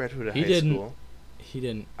after I graduated high school, he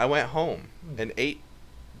didn't. I went home and ate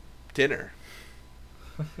dinner.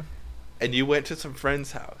 And you went to some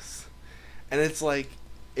friend's house. And it's like,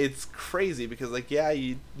 it's crazy because, like, yeah,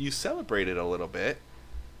 you celebrated a little bit,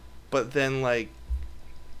 but then, like,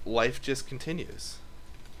 life just continues.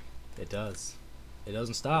 It does. It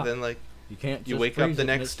doesn't stop. Then, like, you can't. You wake up the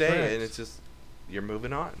next day and it's just, you're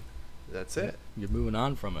moving on. That's it. You're moving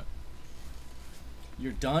on from it.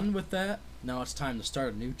 You're done with that. Now it's time to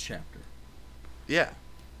start a new chapter. Yeah.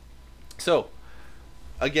 So,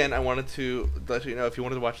 again, I wanted to let you know, if you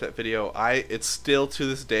wanted to watch that video, it's still to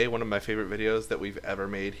this day one of my favorite videos that we've ever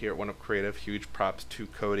made here at One Up Creative. Huge props to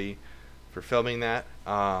Cody for filming that.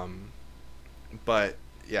 But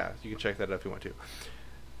yeah, you can check that out if you want to.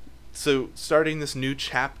 So, starting this new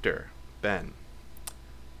chapter, Ben,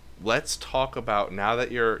 let's talk about, now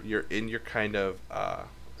that you're in your kind of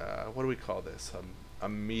what do we call this? A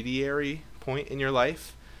mediary point in your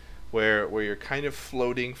life, where you're kind of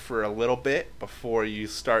floating for a little bit before you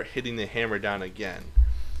start hitting the hammer down again.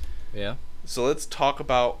 Yeah. So let's talk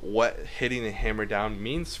about what hitting the hammer down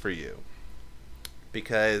means for you.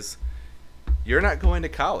 Because you're not going to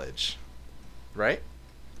college, right?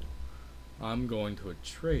 I'm going to a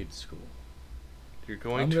trade school. You're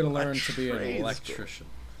going I'm to going to learn to be an trade electrician.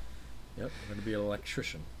 school. Yep, I'm going to be an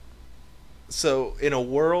electrician. So in a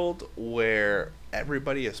world where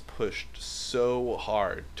everybody is pushed so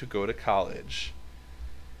hard to go to college,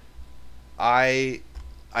 I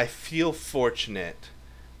feel fortunate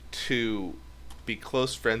to be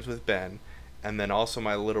close friends with Ben, and then also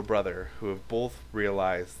my little brother, who have both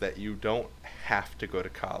realized that you don't have to go to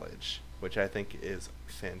college, which I think is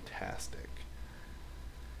fantastic.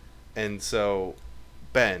 And so,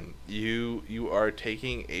 Ben, you are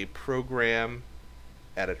taking a program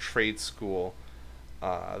at a trade school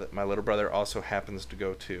that my little brother also happens to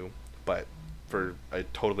go to, but for a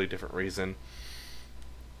totally different reason.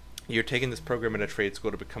 You're taking this program at a trade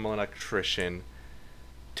school to become an electrician.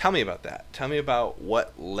 Tell me about that. Tell me about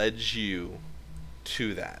what led you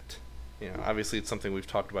to that. You know, obviously it's something we've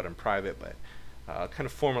talked about in private, but kind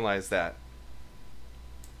of formalize that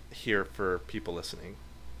here for people listening.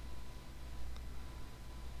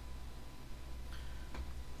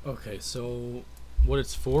 Okay, so what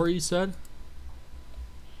it's for, you said?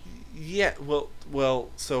 Yeah, well,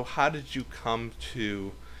 so how did you come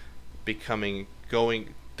to deciding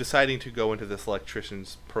to go into this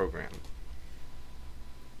electrician's program?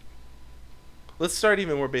 Let's start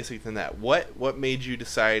even more basic than that. What made you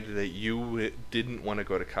decide that you didn't want to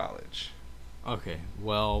go to college? Okay,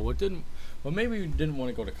 well, what made me didn't want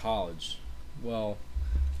to go to college? Well,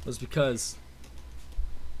 was because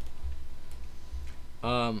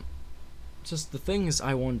just the things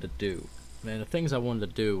I wanted to do. Man, the things I wanted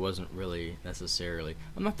to do wasn't really necessarily.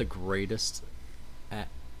 I'm not the greatest at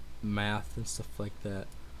math and stuff like that.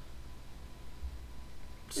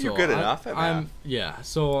 You're good enough at math. Yeah,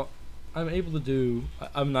 so I'm able to do.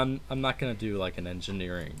 I'm not gonna do like an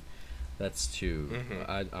engineering. That's too.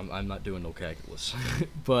 Mm-hmm. I'm not doing no calculus,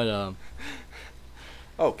 but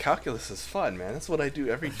Oh, calculus is fun, man. That's what I do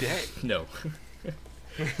every day. No.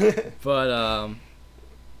 But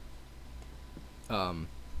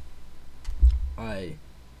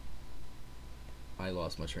I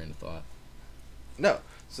lost my train of thought. No.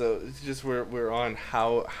 So it's just we're on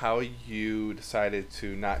how you decided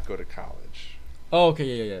to not go to college. Oh,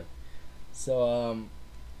 okay, yeah. So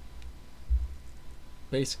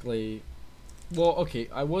basically, Well, okay,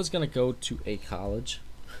 I was gonna go to a college,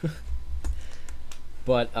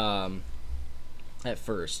 but at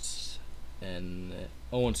first, and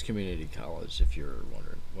Owens Community College, if you're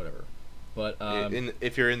wondering, whatever. But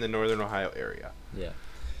if you're in the Northern Ohio area. yeah,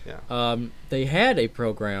 Yeah. they had a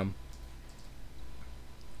program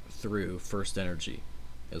through First Energy.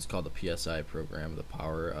 It was called the PSI program, the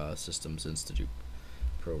Power Systems Institute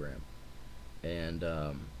program, and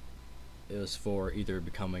it was for either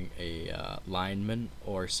becoming a lineman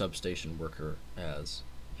or substation worker as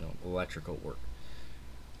electrical work.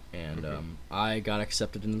 And I got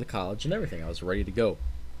accepted into the college and everything. I was ready to go.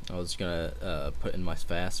 I was gonna put in my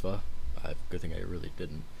FAFSA. Good thing I really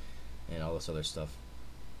didn't, and all this other stuff.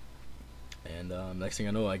 And next thing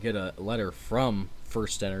I know, I get a letter from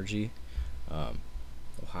First Energy,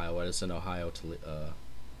 Ohio Edison, Ohio,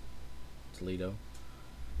 Toledo,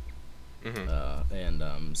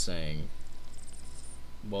 and saying,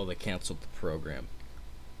 well, they canceled the program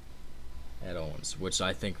at Owens, which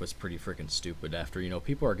I think was pretty freaking stupid. After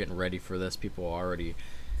people are getting ready for this, people are already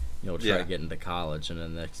try to get into college, and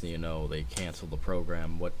then next thing you know, they cancel the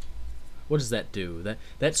program. What does that do?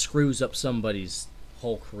 That screws up somebody's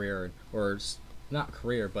whole career, or not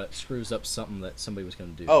career, but screws up something that somebody was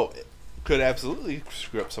going to do. Oh, it could absolutely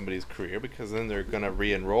screw up somebody's career, because then they're going to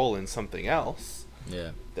re-enroll in something else.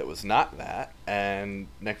 Yeah. That was not that, and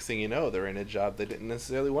next thing you know, they're in a job they didn't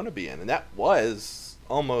necessarily want to be in, and that was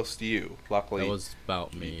almost you. Luckily, that was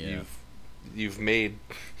about me. Yeah. You've made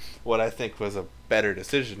what I think was a better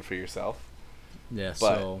decision for yourself. Yeah.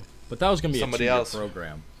 But that was going to be a 2-year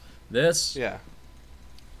program. This,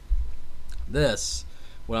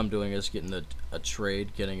 what I'm doing is getting a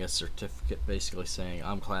trade, getting a certificate, basically saying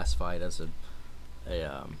I'm classified as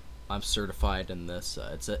I'm certified in this.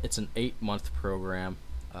 It's an 8-month program,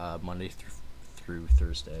 Monday through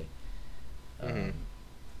Thursday,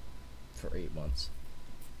 for 8 months,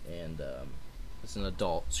 and it's an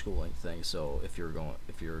adult schooling thing. So if you're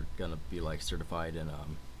gonna be like certified in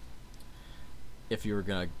if you're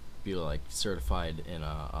gonna be like certified in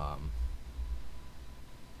a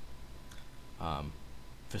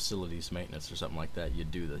facilities maintenance or something like that, you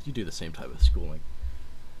do the same type of schooling.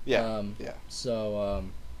 Yeah. So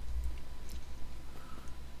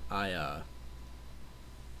I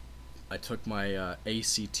took my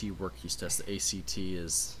ACT workies test. The ACT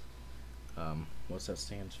is what's that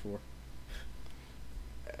stands for?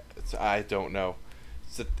 I don't know.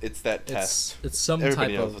 It's that test. It's some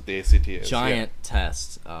Everybody type knows of what the ACT is. giant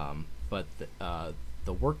test. But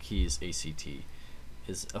the work keys ACT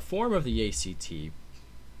is a form of the ACT,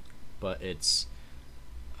 but it's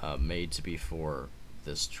made to be for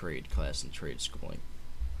this trade class and trade schooling.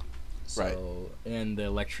 So, right. And the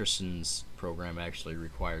electrician's program actually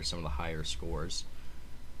requires some of the higher scores.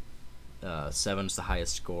 7's the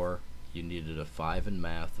highest score. You needed a 5 in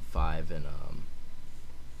math, a 5 in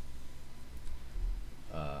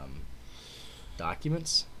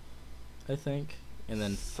documents, I think, and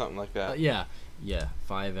then something like that. Yeah,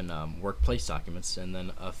 5 in workplace documents, and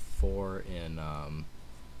then a 4 in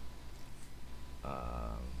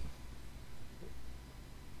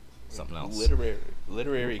something else.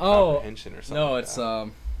 Literary comprehension or something. No, like it's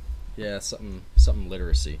that. something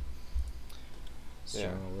literacy.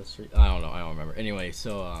 Yeah. I don't know. I don't remember. Anyway,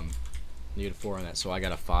 so needed 4 on that. So I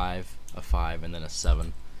got a 5, and then a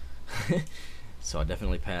 7. So I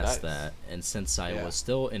definitely passed that. And since I was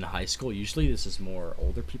still in high school, usually this is more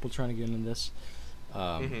older people trying to get into this.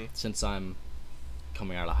 Since I'm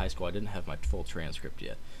coming out of high school, I didn't have my full transcript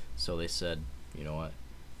yet. So they said, you know what,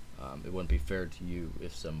 it wouldn't be fair to you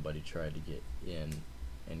if somebody tried to get in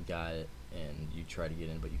and got it, and you tried to get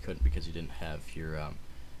in, but you couldn't because you didn't have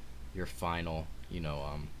your final,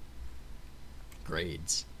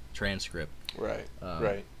 grades, transcript. Right.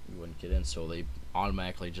 You wouldn't get in, so they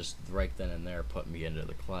automatically just right then and there put me into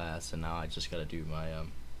the class, and now I just got to do my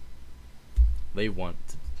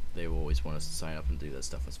they always want us to sign up and do that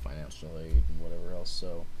stuff as financial aid and whatever else,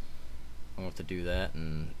 so I'll have to do that,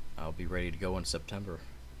 and I'll be ready to go in September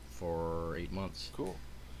for 8 months. Cool.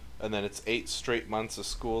 And then it's 8 straight months of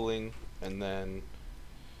schooling, and then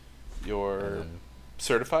you're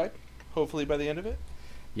certified, hopefully by the end of it.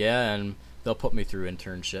 Yeah, and they'll put me through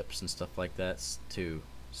internships and stuff like that too,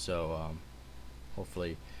 so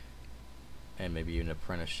hopefully, and maybe even an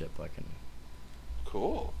apprenticeship I can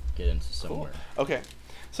get into somewhere. Cool. Okay,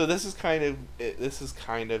 so this is kind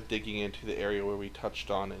of digging into the area where we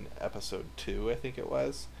touched on in episode 2, I think it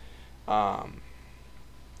was. So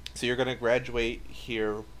you're going to graduate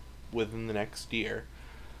here within the next year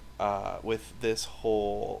with this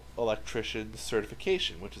whole electrician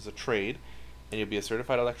certification, which is a trade, and you'll be a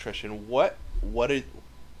certified electrician. What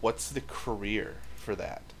what's the career for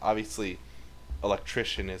that? Obviously,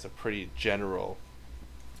 electrician is a pretty general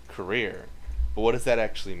career, but what does that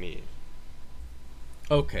actually mean?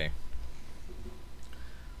 Okay.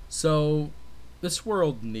 So, this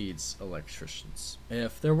world needs electricians.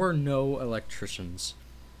 If there were no electricians,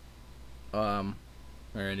 or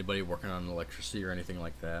anybody working on electricity or anything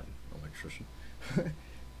like that, electrician,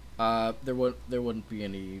 there wouldn't be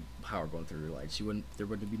any power going through your lights. There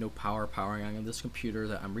wouldn't be no power powering on this computer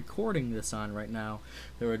that I'm recording this on right now.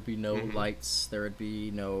 There would be no lights. There would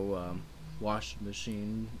be no washing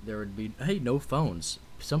machine. There would be no phones.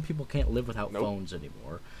 Some people can't live without phones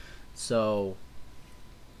anymore. So,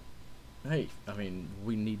 I mean,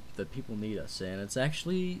 the people need us, and it's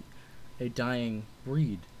actually a dying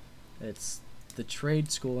breed. It's the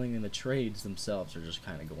trade schooling and the trades themselves are just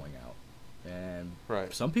kind of going out. And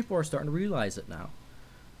some people are starting to realize it now.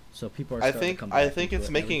 So people are starting to come back. I think it's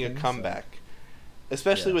making a comeback,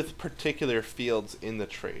 especially with particular fields in the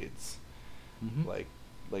trades.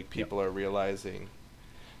 Like people are realizing.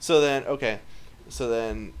 So then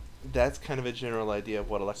that's kind of a general idea of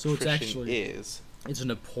what electrician is. It's an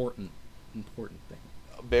important thing.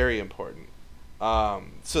 Very important.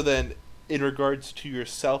 So then, in regards to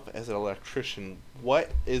yourself as an electrician,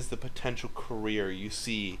 what is the potential career you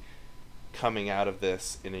see coming out of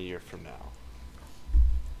this in a year from now?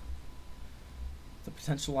 The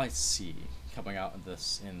potential I see coming out of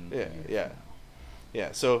this in a year from now.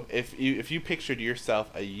 Yeah. So if you pictured yourself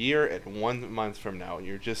a year and 1 month from now,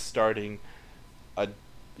 you're just starting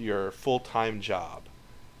your full-time job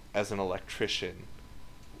as an electrician,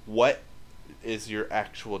 what is your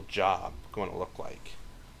actual job going to look like?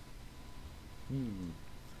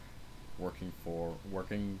 Working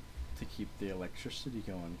to keep the electricity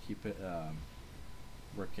going, keep it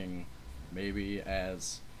working maybe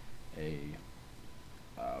as a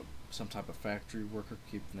some type of factory worker,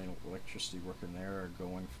 keeping the electricity working there, or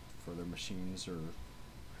going for their machines or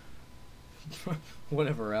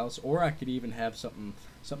whatever else. Or I could even have something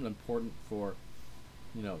important for,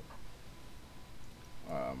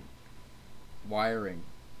 wiring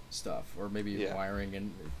stuff, or maybe wiring,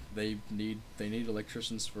 and they need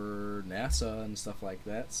electricians for NASA and stuff like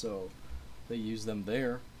that, so they use them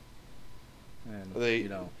there, and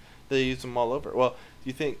they use them all over. Well, do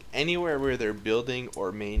you think anywhere where they're building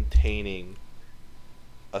or maintaining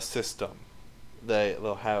a system,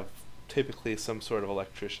 they'll have typically some sort of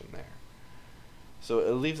electrician there? So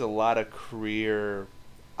it leaves a lot of career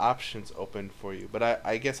options open for you. But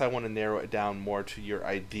I guess I want to narrow it down more to your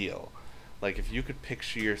ideal. Like, if you could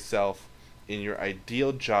picture yourself in your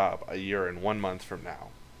ideal job a year and 1 month from now,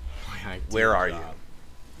 where are you?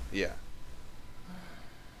 Yeah.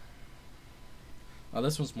 Well,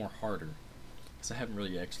 this one's more harder, because I haven't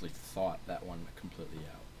really actually thought that one completely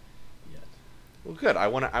out yet. Well, good. I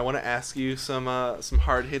want to ask you some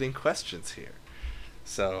hard-hitting questions here.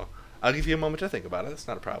 So I'll give you a moment to think about it. It's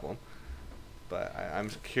not a problem. But I'm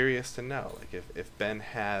curious to know, like, if Ben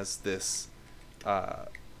has this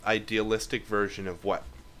idealistic version of what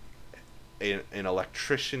an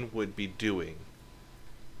electrician would be doing,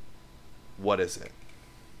 what is it?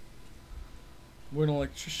 What an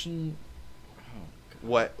electrician...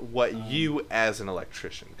 What you as an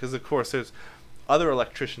electrician, because of course there's other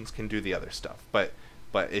electricians can do the other stuff, but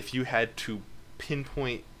if you had to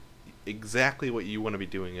pinpoint exactly what you want to be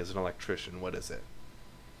doing as an electrician, what is it?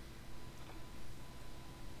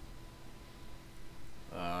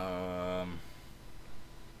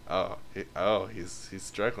 He's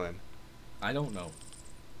struggling. I don't know.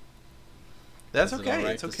 That's okay.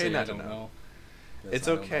 It's okay not to know. It's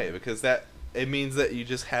okay, because it means that you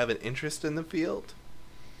just have an interest in the field,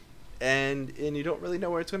 and you don't really know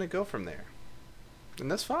where it's going to go from there. And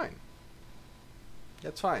that's fine.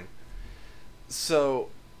 That's fine. So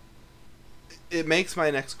it makes my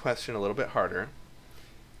next question a little bit harder,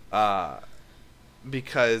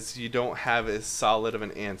 because you don't have as solid of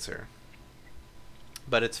an answer.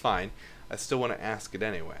 But it's fine. I still want to ask it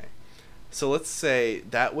anyway. So let's say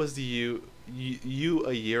that was you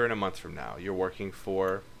a year and a month from now. You're working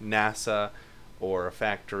for NASA or a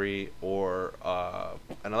factory or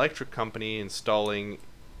an electric company installing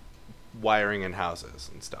wiring in houses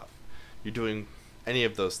and stuff. You're doing any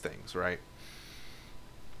of those things, right?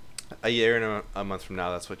 A year and a month from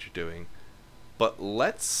now, that's what you're doing. But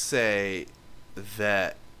let's say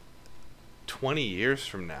that 20 years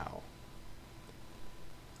from now,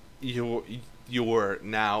 you're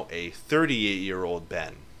now a 38-year-old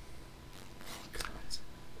Ben.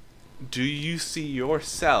 Do you see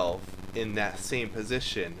yourself in that same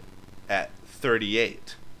position at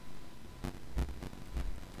 38?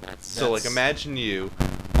 So, like, imagine you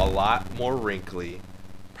a lot more wrinkly,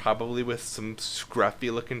 probably with some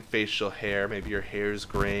scruffy looking facial hair. Maybe your hair's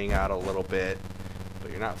graying out a little bit, but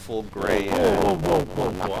you're not full gray yet.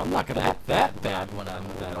 Whoa. I'm not gonna act that bad when I'm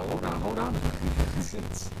that old. Hold on.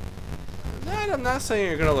 I'm not saying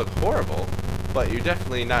you're gonna look horrible, but you're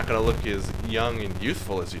definitely not gonna look as young and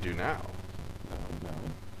youthful as you do now. No.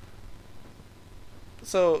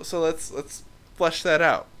 So let's flesh that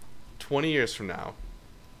out. 20 years from now,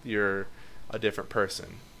 you're a different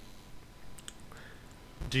person.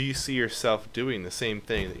 Do you see yourself doing the same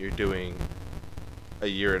thing that you're doing a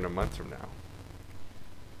year and a month from now?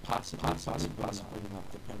 Possibly not,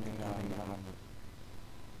 depending on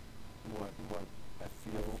what I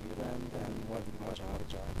feel then, and what my job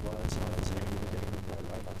was,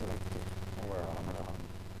 or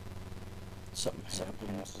something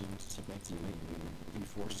happens to make you be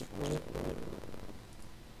forced to quit, or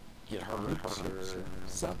get hurt, or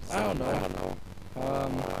something. I don't know.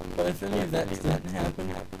 But if any of that didn't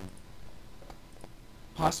happen,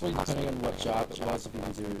 possibly depending on what job it was, if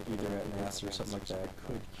either at NASA or something like that, I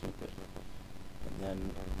could keep it. And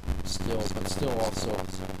then still also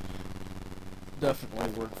definitely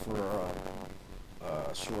work for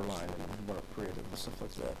Shoreline and what creative and stuff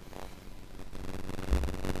like that.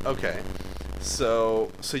 Okay.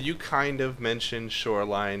 So you kind of mentioned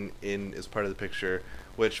Shoreline as part of the picture,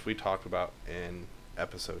 which we talked about in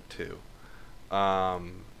episode 2.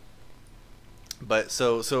 But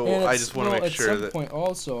so I just want to make sure that at some point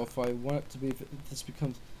also, if I want it to be, if this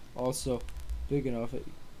becomes also big enough,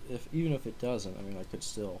 even if it doesn't, I mean, I could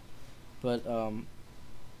still, but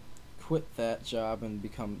quit that job and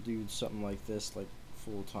do something like this, like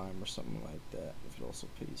full time or something like that, if it also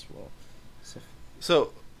pays well.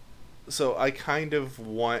 So I kind of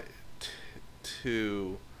want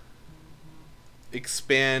to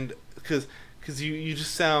expand, because you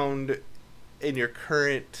just sound, in your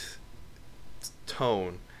current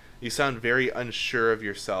tone, you sound very unsure of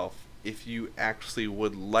yourself if you actually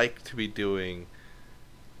would like to be doing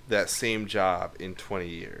that same job in 20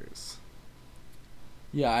 years.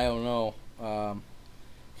 Yeah, I don't know.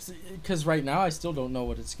 Because right now I still don't know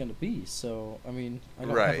what it's going to be. So, I mean, I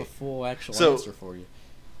don't have a full actual answer for you.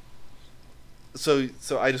 So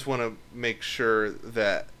I just want to make sure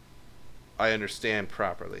that I understand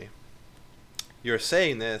properly. You're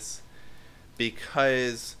saying this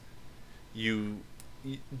because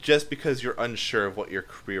because you're unsure of what your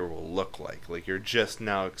career will look like. Like, you're just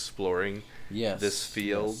now exploring this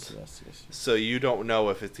field. Yes. So you don't know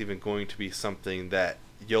if it's even going to be something that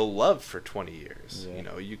you'll love for 20 years. Yeah. You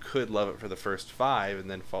know, you could love it for the first 5 and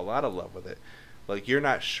then fall out of love with it. Like, you're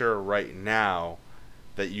not sure right now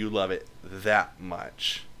that you love it that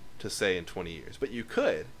much to say in 20 years. But you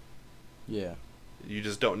could. Yeah. You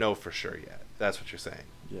just don't know for sure yet. That's what you're saying.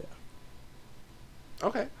 Yeah.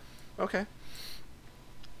 Okay.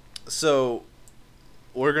 So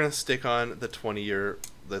we're going to stick on the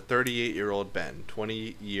 38-year-old Ben,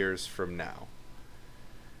 20 years from now.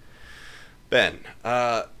 Ben,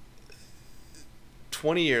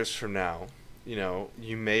 20 years from now, you know,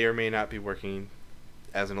 you may or may not be working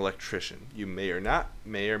as an electrician. You may or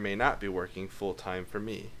may not be working full-time for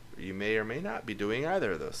me. You may or may not be doing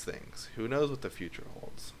either of those things. Who knows what the future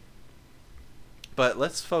holds? But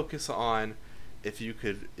let's focus on if you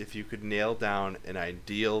could nail down an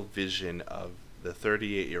ideal vision of the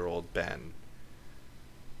 38-year-old Ben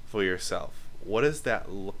for yourself. What does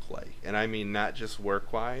that look like? And I mean not just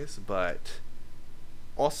work-wise, but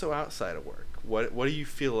also outside of work. What do you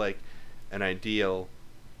feel like an ideal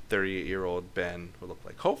 38-year-old Ben would look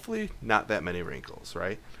like? Hopefully not that many wrinkles,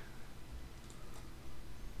 right?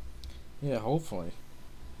 Yeah, hopefully.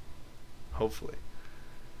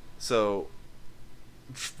 So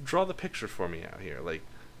draw the picture for me out here. Like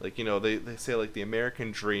you know, they say like the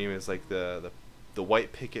American dream is like the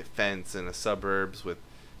white picket fence in the suburbs with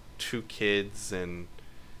 2 kids and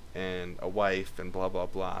a wife and blah blah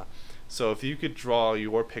blah. So if you could draw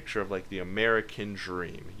your picture of like the American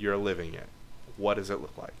dream, you're living it, what does it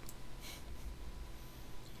look like?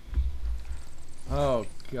 Oh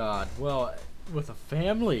God. Well, with a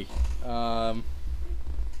family,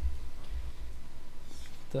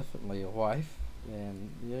 definitely a wife and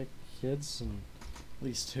kids, and at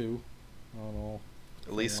least 2. I don't know.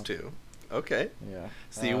 At least 2. Okay. Yeah.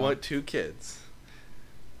 So you want 2 kids.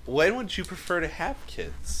 When would you prefer to have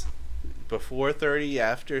kids? Before 30,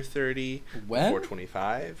 after 30, when? Before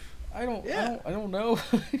 25? I don't know.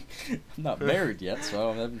 I'm not married yet,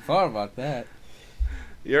 so I haven't thought about that.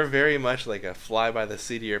 You're very much like a fly by the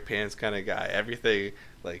seat of your pants kind of guy. Everything,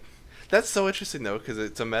 like, that's so interesting though, because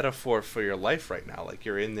it's a metaphor for your life right now. Like,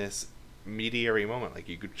 you're in this mediary moment. Like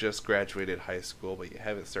you could just graduated high school, but you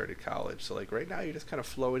haven't started college. So like right now, you're just kind of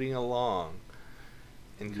floating along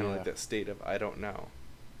in kind of like that state of I don't know.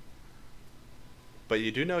 But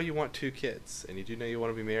you do know you want 2 kids, and you do know you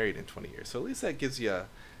want to be married in 20 years. So at least that gives you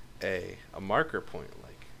a marker point.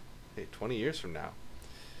 Like, hey, 20 years from now,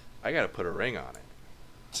 I got to put a ring on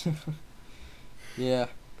it. Yeah.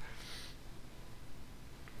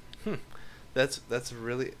 That's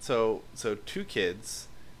really so 2 kids.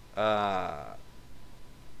 House.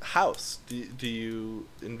 Do you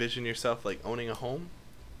envision yourself like owning a home?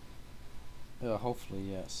 Hopefully,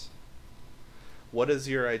 yes. What does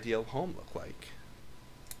your ideal home look like?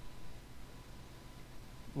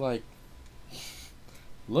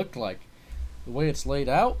 Look like the way it's laid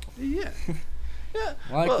out. Yeah. Yeah.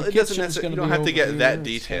 Like well, it doesn't necessarily. You don't have to get that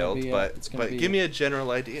detailed, but give me a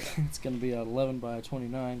general idea. It's gonna be an 11 by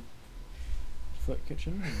 29 foot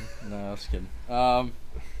kitchen. No, I was kidding.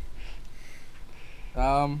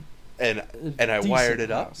 And I wired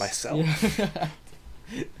it up house. myself. Yeah.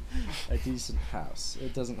 A decent house.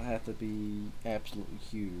 It doesn't have to be absolutely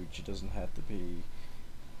huge. It doesn't have to be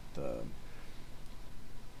the.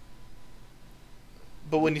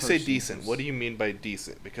 But when you say decent, what do you mean by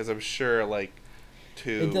decent? Because I'm sure, like,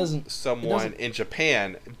 to someone in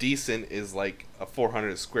Japan, decent is like a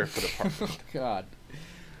 400 square foot apartment. Oh,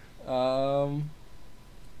 God.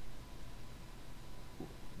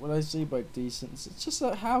 What I say by decent, it's just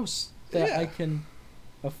a house that I can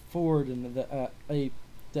afford and that a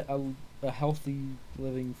healthy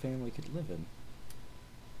living family could live in.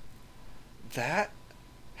 That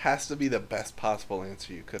has to be the best possible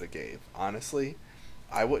answer you could have gave. Honestly,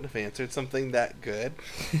 I wouldn't have answered something that good.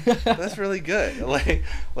 That's really good.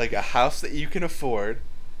 Like a house that you can afford,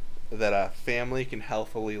 that a family can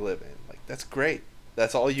healthily live in. Like that's great.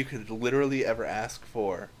 That's all you could literally ever ask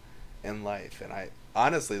for in life. And I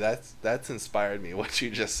honestly, that's inspired me. What you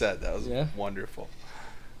just said, that was wonderful.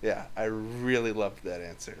 Yeah, I really loved that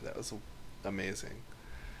answer. That was amazing.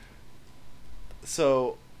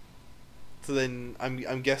 So then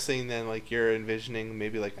I'm guessing then like you're envisioning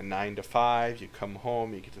maybe like a 9 to 5. You come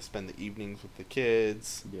home, you get to spend the evenings with the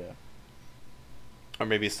kids. Yeah. Or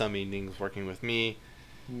maybe some evenings working with me.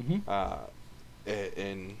 Mm-hmm.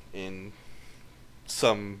 In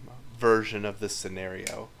some version of this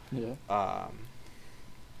scenario. Yeah.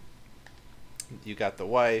 You got the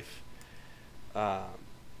wife.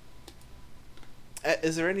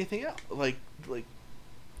 Is there anything else? Like,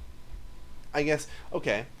 I guess,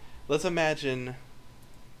 okay, let's imagine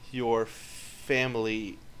your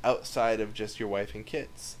family outside of just your wife and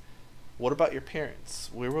kids. What about your parents?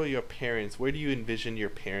 Where do you envision your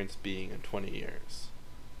parents being in 20 years?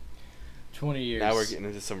 20 years. Now we're getting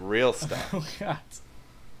into some real stuff. Oh, God.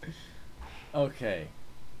 Okay.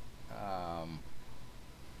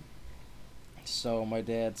 So my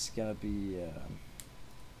dad's gonna be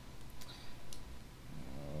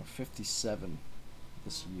 57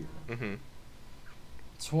 this year. Mm-hmm.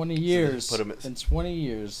 20 years. So in 20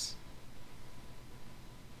 years,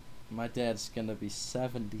 my dad's gonna be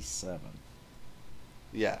 77.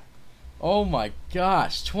 Yeah. Oh my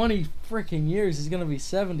gosh! 20 freaking years, he's gonna be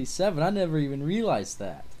 77. I never even realized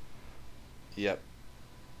that. Yep.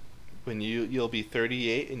 When you'll be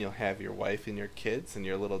 38 and you'll have your wife and your kids and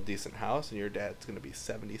your little decent house, and your dad's gonna be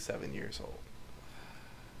 77 years old.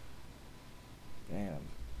 Damn.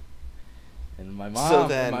 And my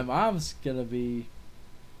mom's gonna be,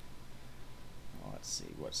 let's see,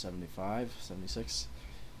 what, 75, 76?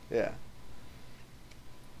 Yeah.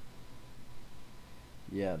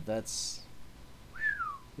 Yeah, that's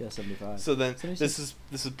 75. So then 76.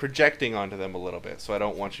 this is projecting onto them a little bit. So I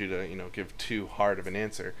don't want you to, give too hard of an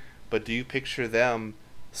answer. But do you picture them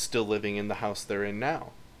still living in the house they're in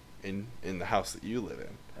now? In the house that you live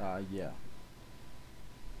in? Yeah.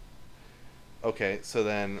 Okay, so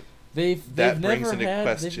then they've brings never into had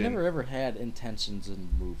question. they've never ever had intentions in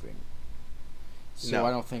moving. So No.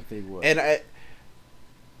 I don't think they would.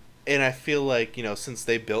 And I feel like, since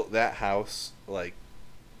they built that house, like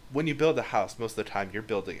when you build a house, most of the time you're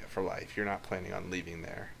building it for life. You're not planning on leaving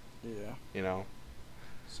there. Yeah.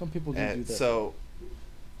 Some people do that. So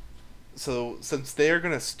since they're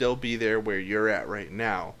going to still be there where you're at right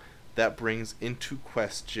now, that brings into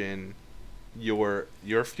question your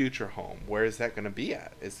future home. Where is that going to be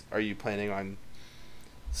at? Are you planning on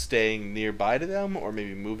staying nearby to them, or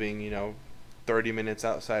maybe moving, 30 minutes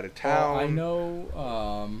outside of town? Well, I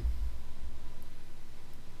know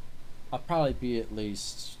I'll probably be at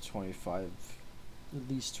least 25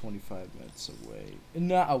 minutes away.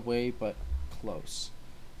 Not away, but close.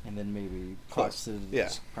 And then maybe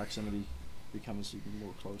proximity becomes even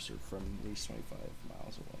more closer from at least 25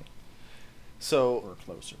 miles away. So or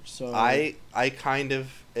closer. So I kind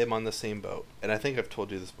of am on the same boat, and I think I've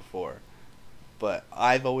told you this before, but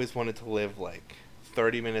I've always wanted to live like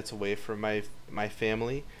 30 minutes away from my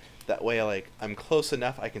family. That way, like, I'm close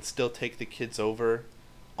enough I can still take the kids over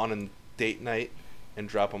on a date night and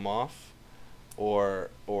drop them off, or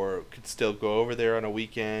could still go over there on a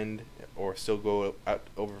weekend, or still go out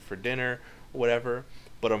over for dinner, whatever.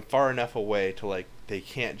 But I'm far enough away to, like, they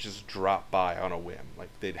can't just drop by on a whim. Like,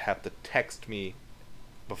 they'd have to text me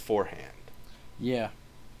beforehand. yeah,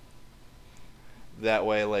 That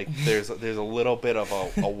way, like, there's a little bit of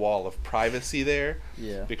a wall of privacy there,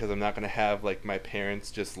 yeah. because I'm not gonna have, like, my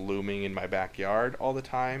parents just looming in my backyard all the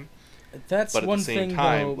time. That's But at one the same thing, time,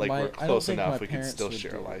 though, like, my, we're I don't close think enough my we can parents still would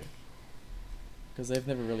share do life. because they've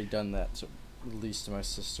never really done that. So, at least to my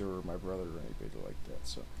sister or my brother or anybody like that.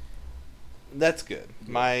 So, That's good.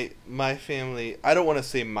 Yeah. My family, I don't want to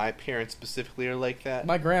say my parents specifically are like that.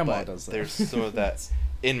 my grandma but does that. there's some of that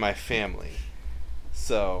in my family.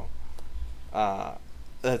 So,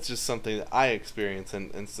 that's just something that I experience,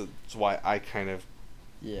 and so it's why I kind of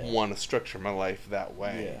yeah. want to structure my life that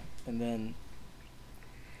way. Yeah, and then,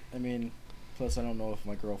 I mean, plus I don't know if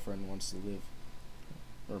my girlfriend wants to live,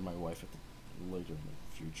 or my wife later in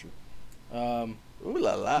the future, Ooh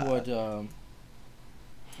la la. would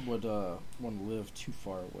want to live too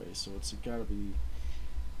far away. So it's gotta be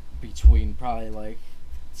between probably like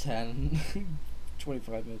 10,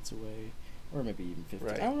 25 minutes away, or maybe even 50.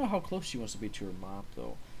 Right. I don't know how close she wants to be to her mom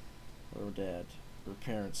though, or her dad, or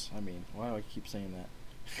parents. I mean, why do I keep saying that?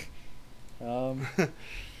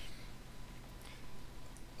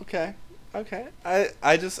 Okay.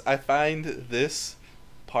 I find this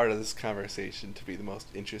part of this conversation to be the most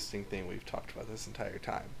interesting thing we've talked about this entire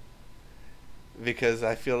time. Because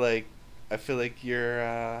I feel like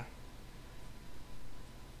you're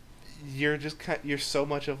just you're so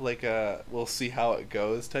much of like a we'll see how it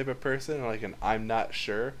goes type of person, or like an I'm not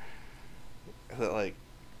sure, that like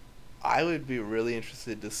I would be really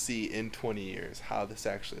interested to see in 20 years how this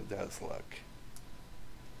actually does look.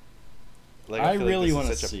 Like, I feel really this is want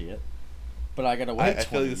to such a- see it, but I gotta wait I feel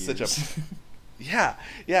 20 like it's years. such a yeah,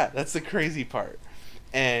 that's the crazy part.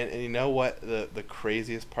 And you know what the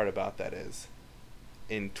craziest part about that is?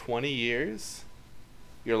 In 20 years,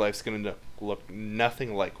 your life's going to look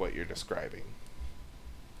nothing like what you're describing.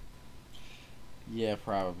 Yeah,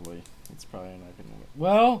 probably. It's probably not gonna work.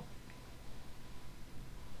 Well,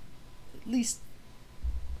 at least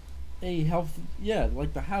a healthy, yeah,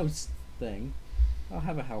 like the house thing. I'll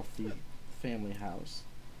have a healthy family house.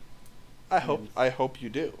 I hope you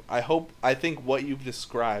do. I think what you've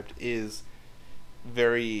described is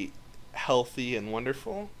very healthy and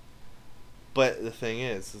wonderful. But the thing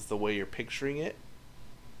is the way you're picturing it,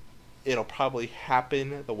 it'll probably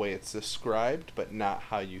happen the way it's described, but not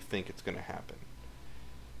how you think it's going to happen.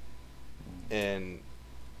 And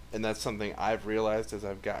that's something I've realized as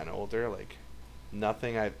I've gotten older. Like,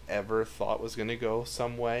 nothing I've ever thought was going to go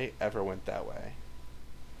some way ever went that way.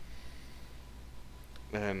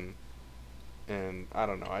 And I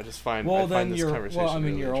don't know. I just find Well, I then find this you're. conversation Well, I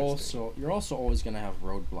mean, really you're interesting. also always gonna have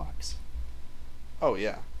roadblocks. Oh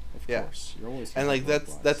yeah. Of Yeah. course, you're always. And Gonna like have that's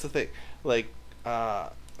roadblocks. that's the thing. Like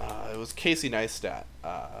it was Casey Neistat,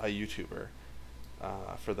 a YouTuber,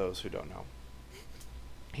 for those who don't know.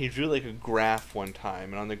 He drew like a graph one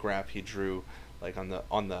time, and on the graph he drew like on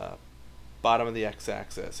the bottom of the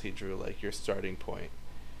x-axis he drew like your starting point,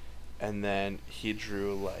 and then he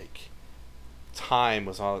drew like time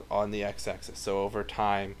was on the x-axis. So over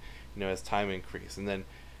time, as time increased, and then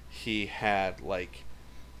he had like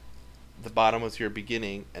the bottom was your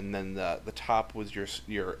beginning, and then the top was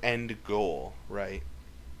your end goal, right?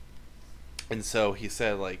 And so he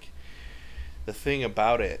said, like, the thing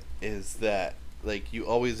about it is that, like, you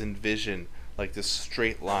always envision like this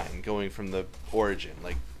straight line going from the origin,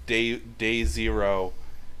 like day 0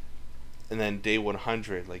 and then day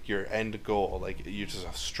 100, like your end goal, like you're just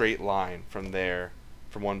a straight line from there,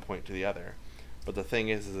 from one point to the other. But the thing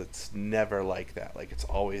is it's never like that. Like, it's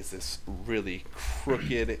always this really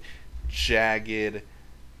crooked, jagged,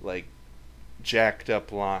 like jacked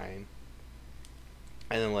up line.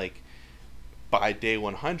 And then like by day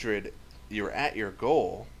 100 you're at your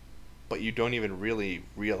goal, but you don't even really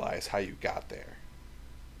realize how you got there.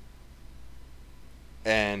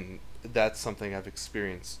 And that's something I've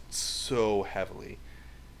experienced so heavily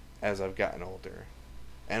as I've gotten older.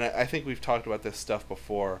 And I think we've talked about this stuff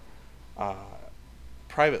before,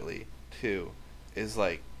 privately too, is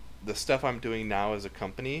like the stuff I'm doing now as a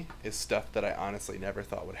company is stuff that I honestly never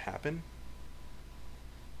thought would happen.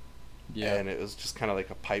 Yeah. And it was just kind of like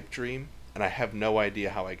a pipe dream, and I have no idea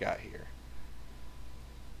how I got here.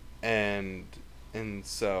 and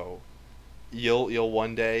so you'll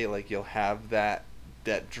one day, like, you'll have that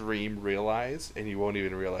dream realized, and you won't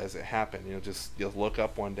even realize it happened. You'll look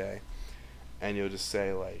up one day, and you'll just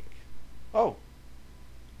say, like, oh,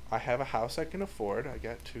 I have a house I can afford. I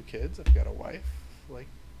got 2 kids. I've got a wife. Like,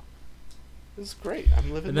 this is great.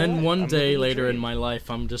 I'm living. And then life. one I'm day living the later in dream. my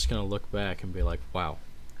life, I'm just gonna look back and be like, wow.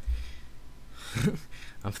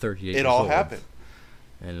 I'm 38 It years all old. happened.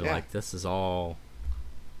 And Yeah. like, this is all.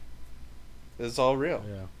 This is all real.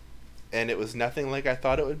 Yeah. And it was nothing like I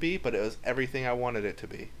thought it would be, but it was everything I wanted it to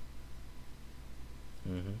be.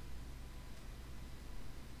 Mm-hmm.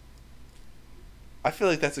 I feel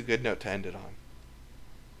like that's a good note to end it on.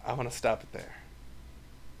 I want to stop it there.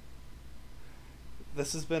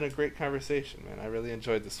 This has been a great conversation, man. I really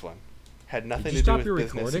enjoyed this one. Had nothing you to do stop with your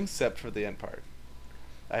business recording? except for the end part.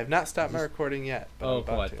 I have not stopped my Just- recording yet, but I'm Oh, about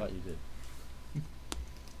cool. I to. thought you did.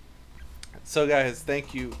 So, guys,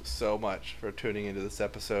 thank you so much for tuning into this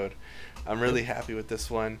episode. I'm really happy with this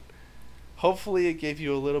one. Hopefully, it gave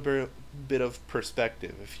you a little bit of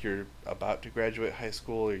perspective if you're about to graduate high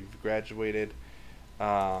school or you've graduated.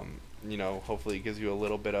 Hopefully, it gives you a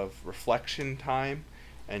little bit of reflection time,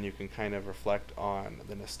 and you can kind of reflect on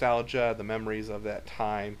the nostalgia, the memories of that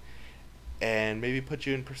time, and maybe put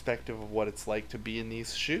you in perspective of what it's like to be in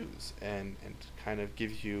these shoes, and kind of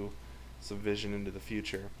give you some vision into the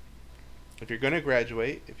future. If you're going to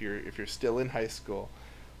graduate, if you're still in high school,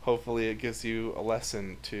 hopefully it gives you a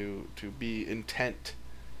lesson to be intent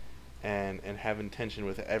and have intention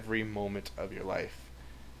with every moment of your life,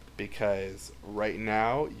 because right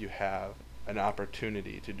now you have an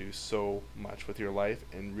opportunity to do so much with your life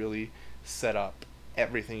and really set up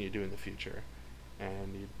everything you do in the future,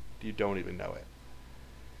 and you don't even know it.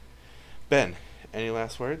 Ben, any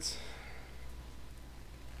last words?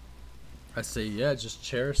 I say, yeah, just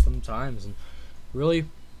cherish them times and really,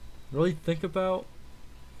 really think about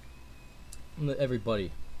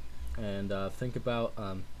everybody, and think about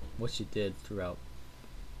what you did throughout.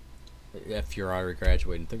 If you're already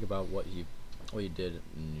graduating, think about what you did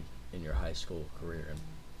in your high school career, and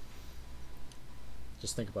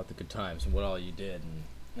just think about the good times and what all you did,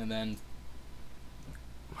 and then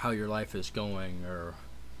how your life is going, or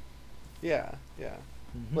Yeah.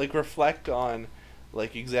 Like, reflect on,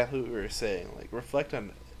 like, exactly what we were saying. Like, reflect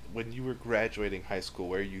on when you were graduating high school,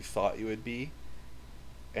 where you thought you would be,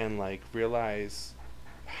 and, like, realize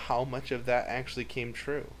how much of that actually came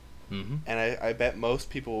true. Mm-hmm. And I bet most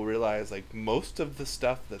people will realize, like, most of the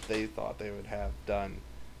stuff that they thought they would have done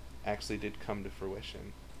actually did come to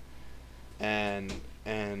fruition. And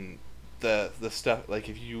the stuff, like,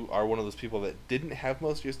 if you are one of those people that didn't have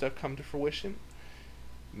most of your stuff come to fruition,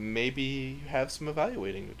 maybe you have some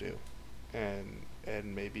evaluating to do.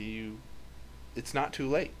 And maybe it's not too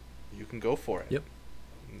late. You can go for it.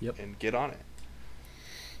 Yep. And get on it.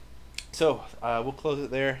 So, we'll close it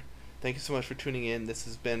there. Thank you so much for tuning in. This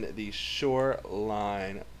has been the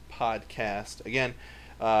Shoreline Podcast. Again,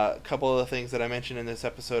 a couple of the things that I mentioned in this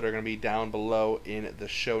episode are going to be down below in the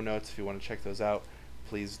show notes. If you want to check those out,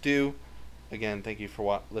 please do. Again, thank you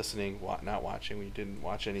for listening, not watching. We didn't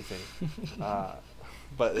watch anything.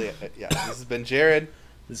 But yeah, this has been Jared.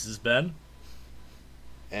 This is Ben.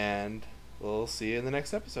 And we'll see you in the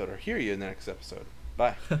next episode, or hear you in the next episode.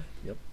 Bye. Yep.